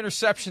threw the 3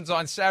 interceptions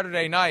on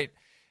Saturday night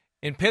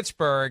in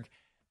Pittsburgh,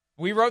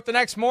 we wrote the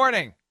next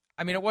morning.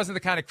 It wasn't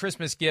the kind of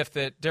Christmas gift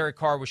that Derek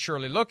Carr was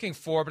surely looking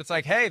for, but it's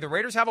like, hey, the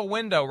Raiders have a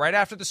window right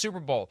after the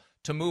Super Bowl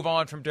to move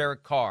on from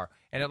Derek Carr.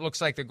 And it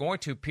looks like they're going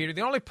to, Peter.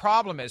 The only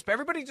problem is,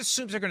 everybody just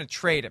assumes they're going to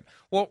trade him.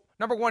 Well,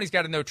 number one, he's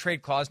got a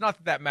no-trade clause.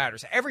 Not that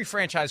matters. Every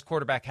franchise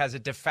quarterback has a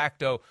de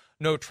facto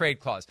no-trade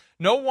clause.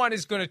 No one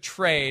is going to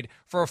trade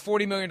for a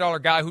 $40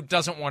 million guy who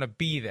doesn't want to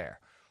be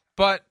there.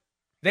 But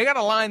they got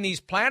to line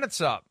these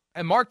planets up.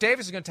 And Mark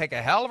Davis is going to take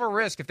a hell of a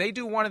risk if they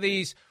do one of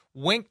these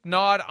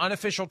wink-nod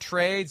unofficial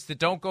trades that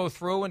don't go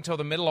through until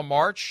the middle of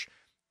March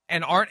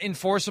and aren't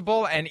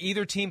enforceable and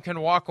either team can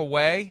walk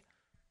away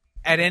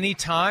at any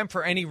time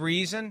for any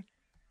reason.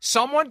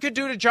 Someone could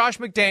do to Josh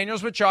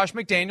McDaniels what Josh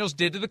McDaniels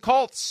did to the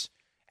Colts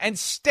and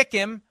stick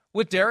him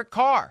with Derek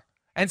Carr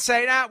and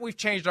say, we've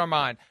changed our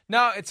mind.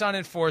 No, it's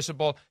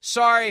unenforceable.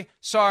 Sorry.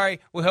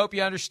 We hope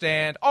you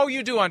understand. Oh,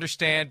 you do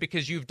understand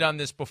because you've done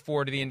this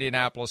before to the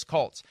Indianapolis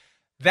Colts.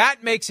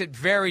 That makes it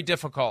very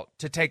difficult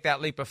to take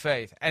that leap of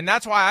faith. And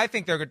that's why I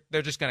think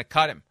they're just going to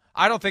cut him.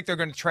 I don't think they're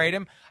going to trade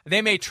him.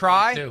 They may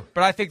try,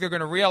 but I think they're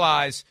going to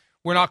realize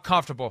we're not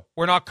comfortable.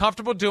 We're not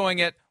comfortable doing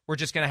it. We're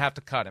just going to have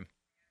to cut him.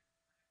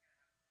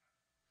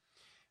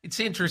 It's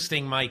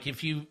interesting, Mike.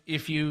 If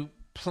you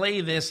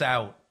play this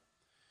out,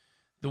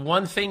 the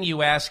one thing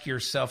you ask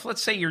yourself,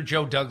 let's say you're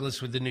Joe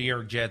Douglas with the New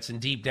York Jets, and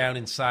deep down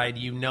inside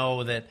you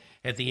know that,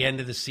 at the end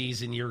of the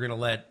season, you're going to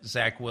let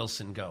Zach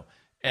Wilson go.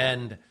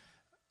 And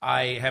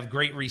I have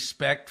great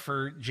respect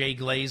for Jay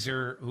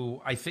Glazer,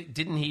 who I think,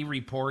 didn't he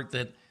report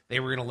that they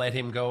were going to let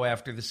him go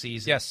after the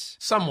season? Yes.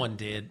 Someone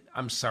did.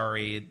 I'm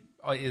sorry.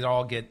 It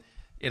all gets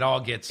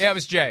it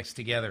was Jay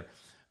together.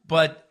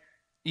 But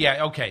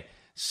yeah, okay.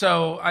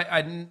 So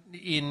I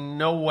in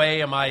no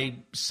way am I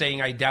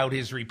saying I doubt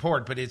his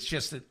report, but it's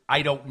just that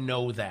I don't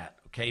know that.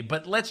 Okay,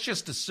 but let's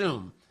just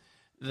assume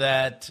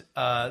that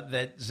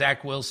that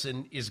Zach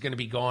Wilson is going to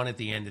be gone at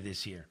the end of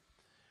this year.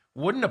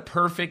 Wouldn't a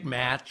perfect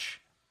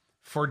match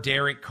for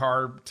Derek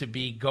Carr to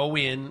be go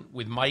in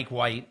with Mike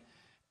White?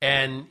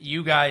 And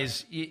you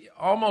guys,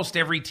 almost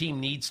every team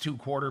needs two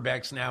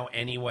quarterbacks now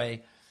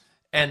anyway.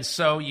 And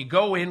so you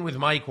go in with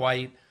Mike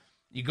White,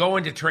 you go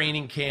into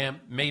training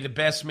camp, may the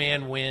best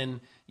man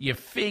win. You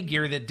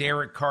figure that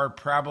Derek Carr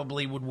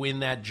probably would win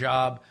that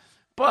job.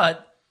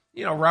 But,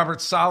 Robert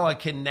Saleh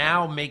can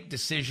now make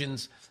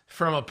decisions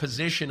from a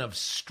position of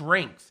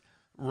strength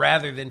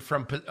rather than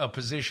from a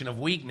position of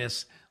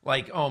weakness.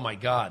 Like, oh my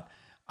God,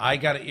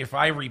 if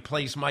I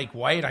replace Mike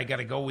White, I got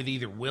to go with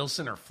either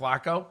Wilson or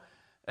Flacco.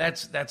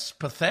 That's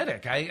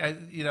pathetic.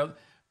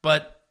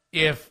 But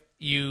if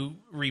you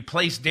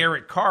replace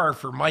Derek Carr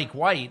for Mike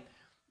White,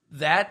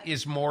 that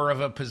is more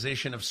of a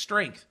position of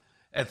strength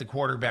at the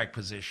quarterback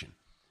position.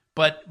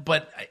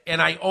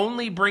 And I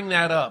only bring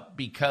that up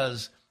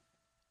because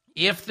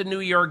if the New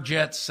York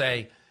Jets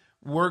say,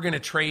 we're going to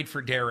trade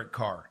for Derek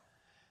Carr,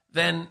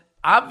 then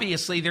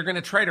obviously they're going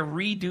to try to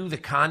redo the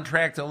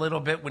contract a little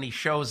bit when he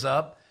shows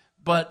up.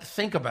 But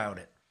think about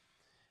it.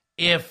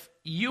 If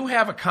you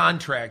have a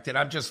contract, and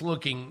I'm just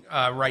looking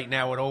right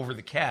now at Over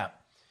the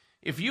Cap,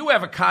 if you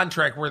have a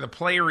contract where the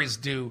player is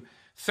due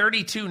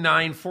 $32.9,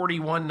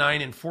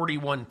 $41.9, and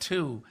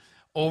 $41.2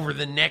 over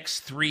the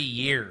next 3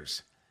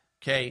 years,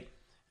 okay,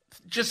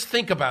 just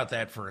think about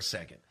that for a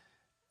second.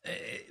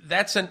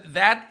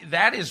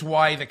 That is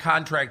why the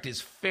contract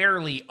is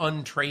fairly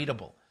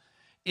untradeable.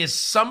 Is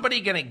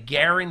somebody going to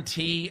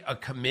guarantee a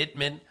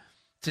commitment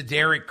to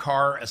Derek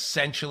Carr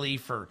essentially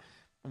for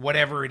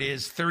whatever it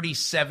is,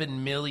 $37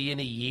 million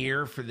a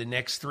year for the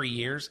next 3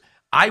 years?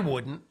 I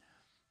wouldn't.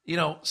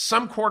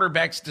 Some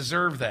quarterbacks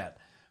deserve that.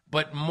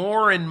 But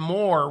more and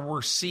more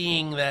we're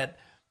seeing that,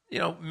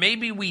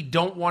 maybe we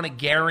don't want to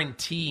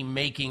guarantee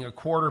making a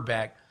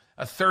quarterback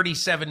a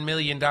 $37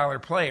 million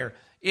player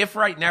if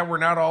right now we're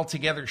not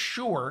altogether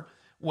sure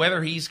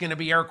whether he's going to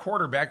be our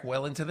quarterback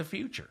well into the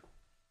future.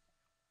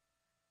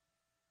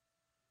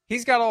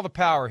 He's got all the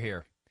power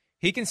here.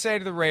 He can say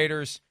to the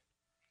Raiders,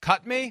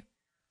 cut me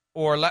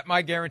or let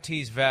my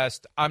guarantees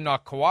vest. I'm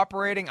not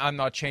cooperating. I'm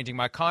not changing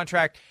my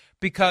contract,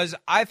 because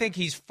I think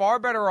he's far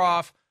better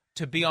off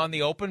to be on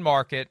the open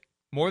market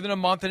more than a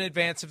month in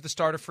advance of the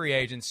start of free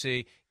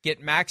agency, get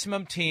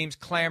maximum teams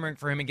clamoring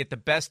for him and get the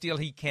best deal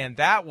he can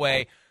that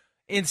way,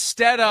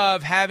 instead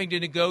of having to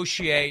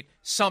negotiate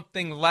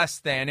something less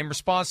than in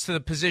response to the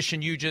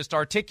position you just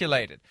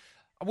articulated.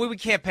 We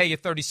can't pay you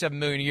 $37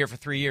 million a year for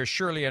 3 years.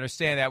 Surely you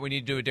understand that. We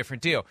need to do a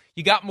different deal.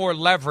 You got more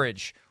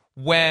leverage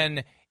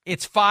when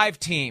it's 5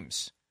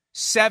 teams,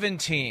 7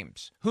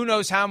 teams, who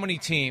knows how many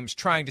teams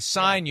trying to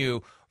sign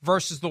you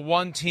versus the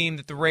one team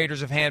that the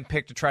Raiders have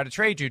handpicked to try to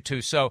trade you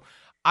to. So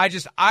I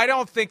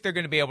don't think they're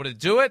going to be able to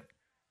do it.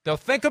 They'll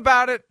think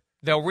about it.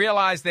 They'll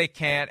realize they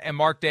can't. And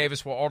Mark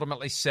Davis will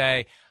ultimately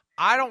say,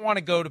 I don't want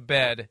to go to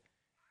bed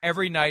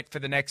every night for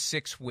the next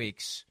 6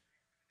 weeks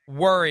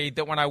worried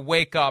that when I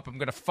wake up, I'm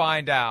going to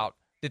find out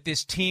that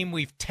this team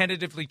we've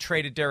tentatively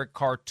traded Derek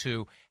Carr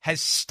to has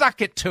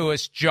stuck it to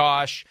us,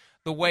 Josh,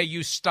 the way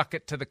you stuck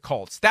it to the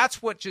Colts.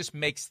 That's what just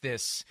makes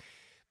this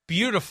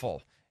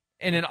beautiful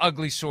in an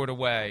ugly sort of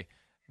way,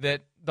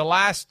 that the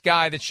last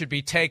guy that should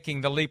be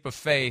taking the leap of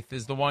faith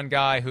is the one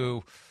guy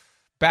who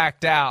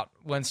backed out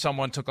when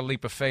someone took a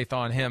leap of faith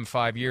on him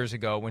 5 years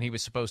ago when he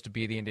was supposed to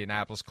be the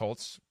Indianapolis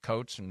Colts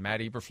coach, and Matt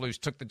Eberflus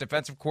took the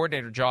defensive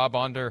coordinator job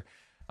under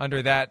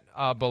that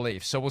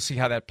belief. So we'll see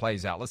how that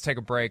plays out. Let's take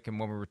a break, and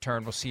when we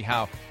return, we'll see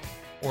how,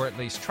 or at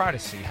least try to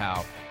see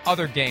how,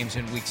 other games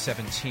in Week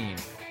 17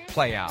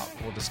 play out.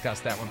 We'll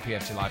discuss that when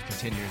PFT Live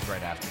continues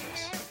right after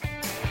this.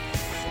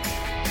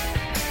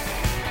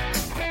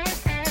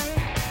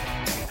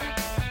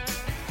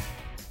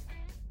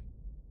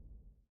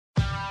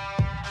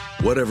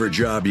 Whatever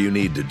job you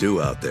need to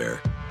do out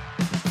there,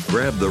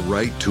 grab the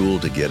right tool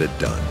to get it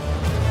done.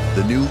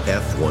 The new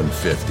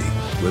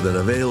F-150 with an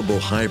available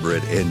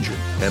hybrid engine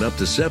and up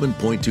to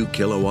 7.2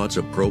 kilowatts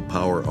of Pro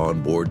Power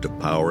on board to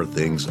power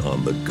things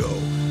on the go.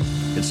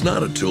 It's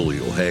not a tool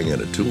you'll hang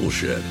in a tool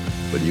shed,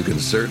 but you can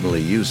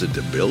certainly use it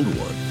to build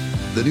one.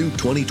 The new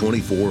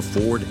 2024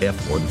 Ford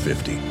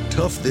F-150.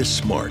 Tough this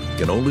smart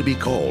can only be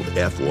called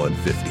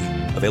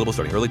F-150. Available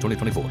starting early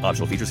 2024.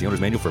 Optional features, the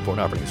owner's manual for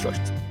important operating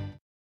instructions.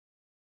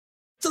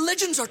 The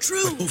legends are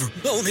true.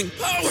 Overwhelming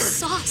power! The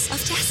sauce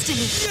of destiny.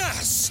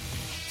 Yes!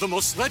 The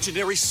most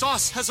legendary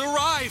sauce has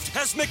arrived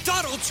as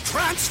McDonald's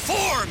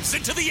transforms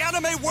into the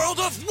anime world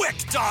of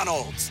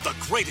WickDonald's. The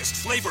greatest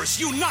flavors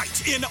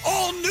unite in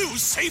all new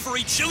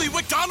savory chili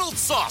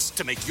McDonald's sauce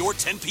to make your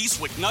 10-piece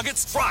Wick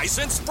Nuggets, fries,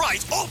 and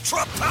Sprite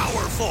ultra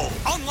powerful.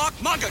 Unlock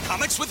manga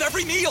comics with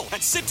every meal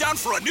and sit down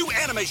for a new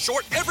anime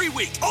short every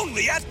week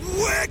only at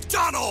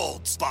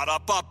WickDonald's.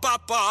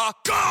 Ba-da-ba-ba-ba,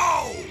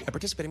 go! And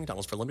participate in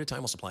McDonald's for a limited time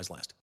while supplies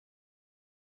last.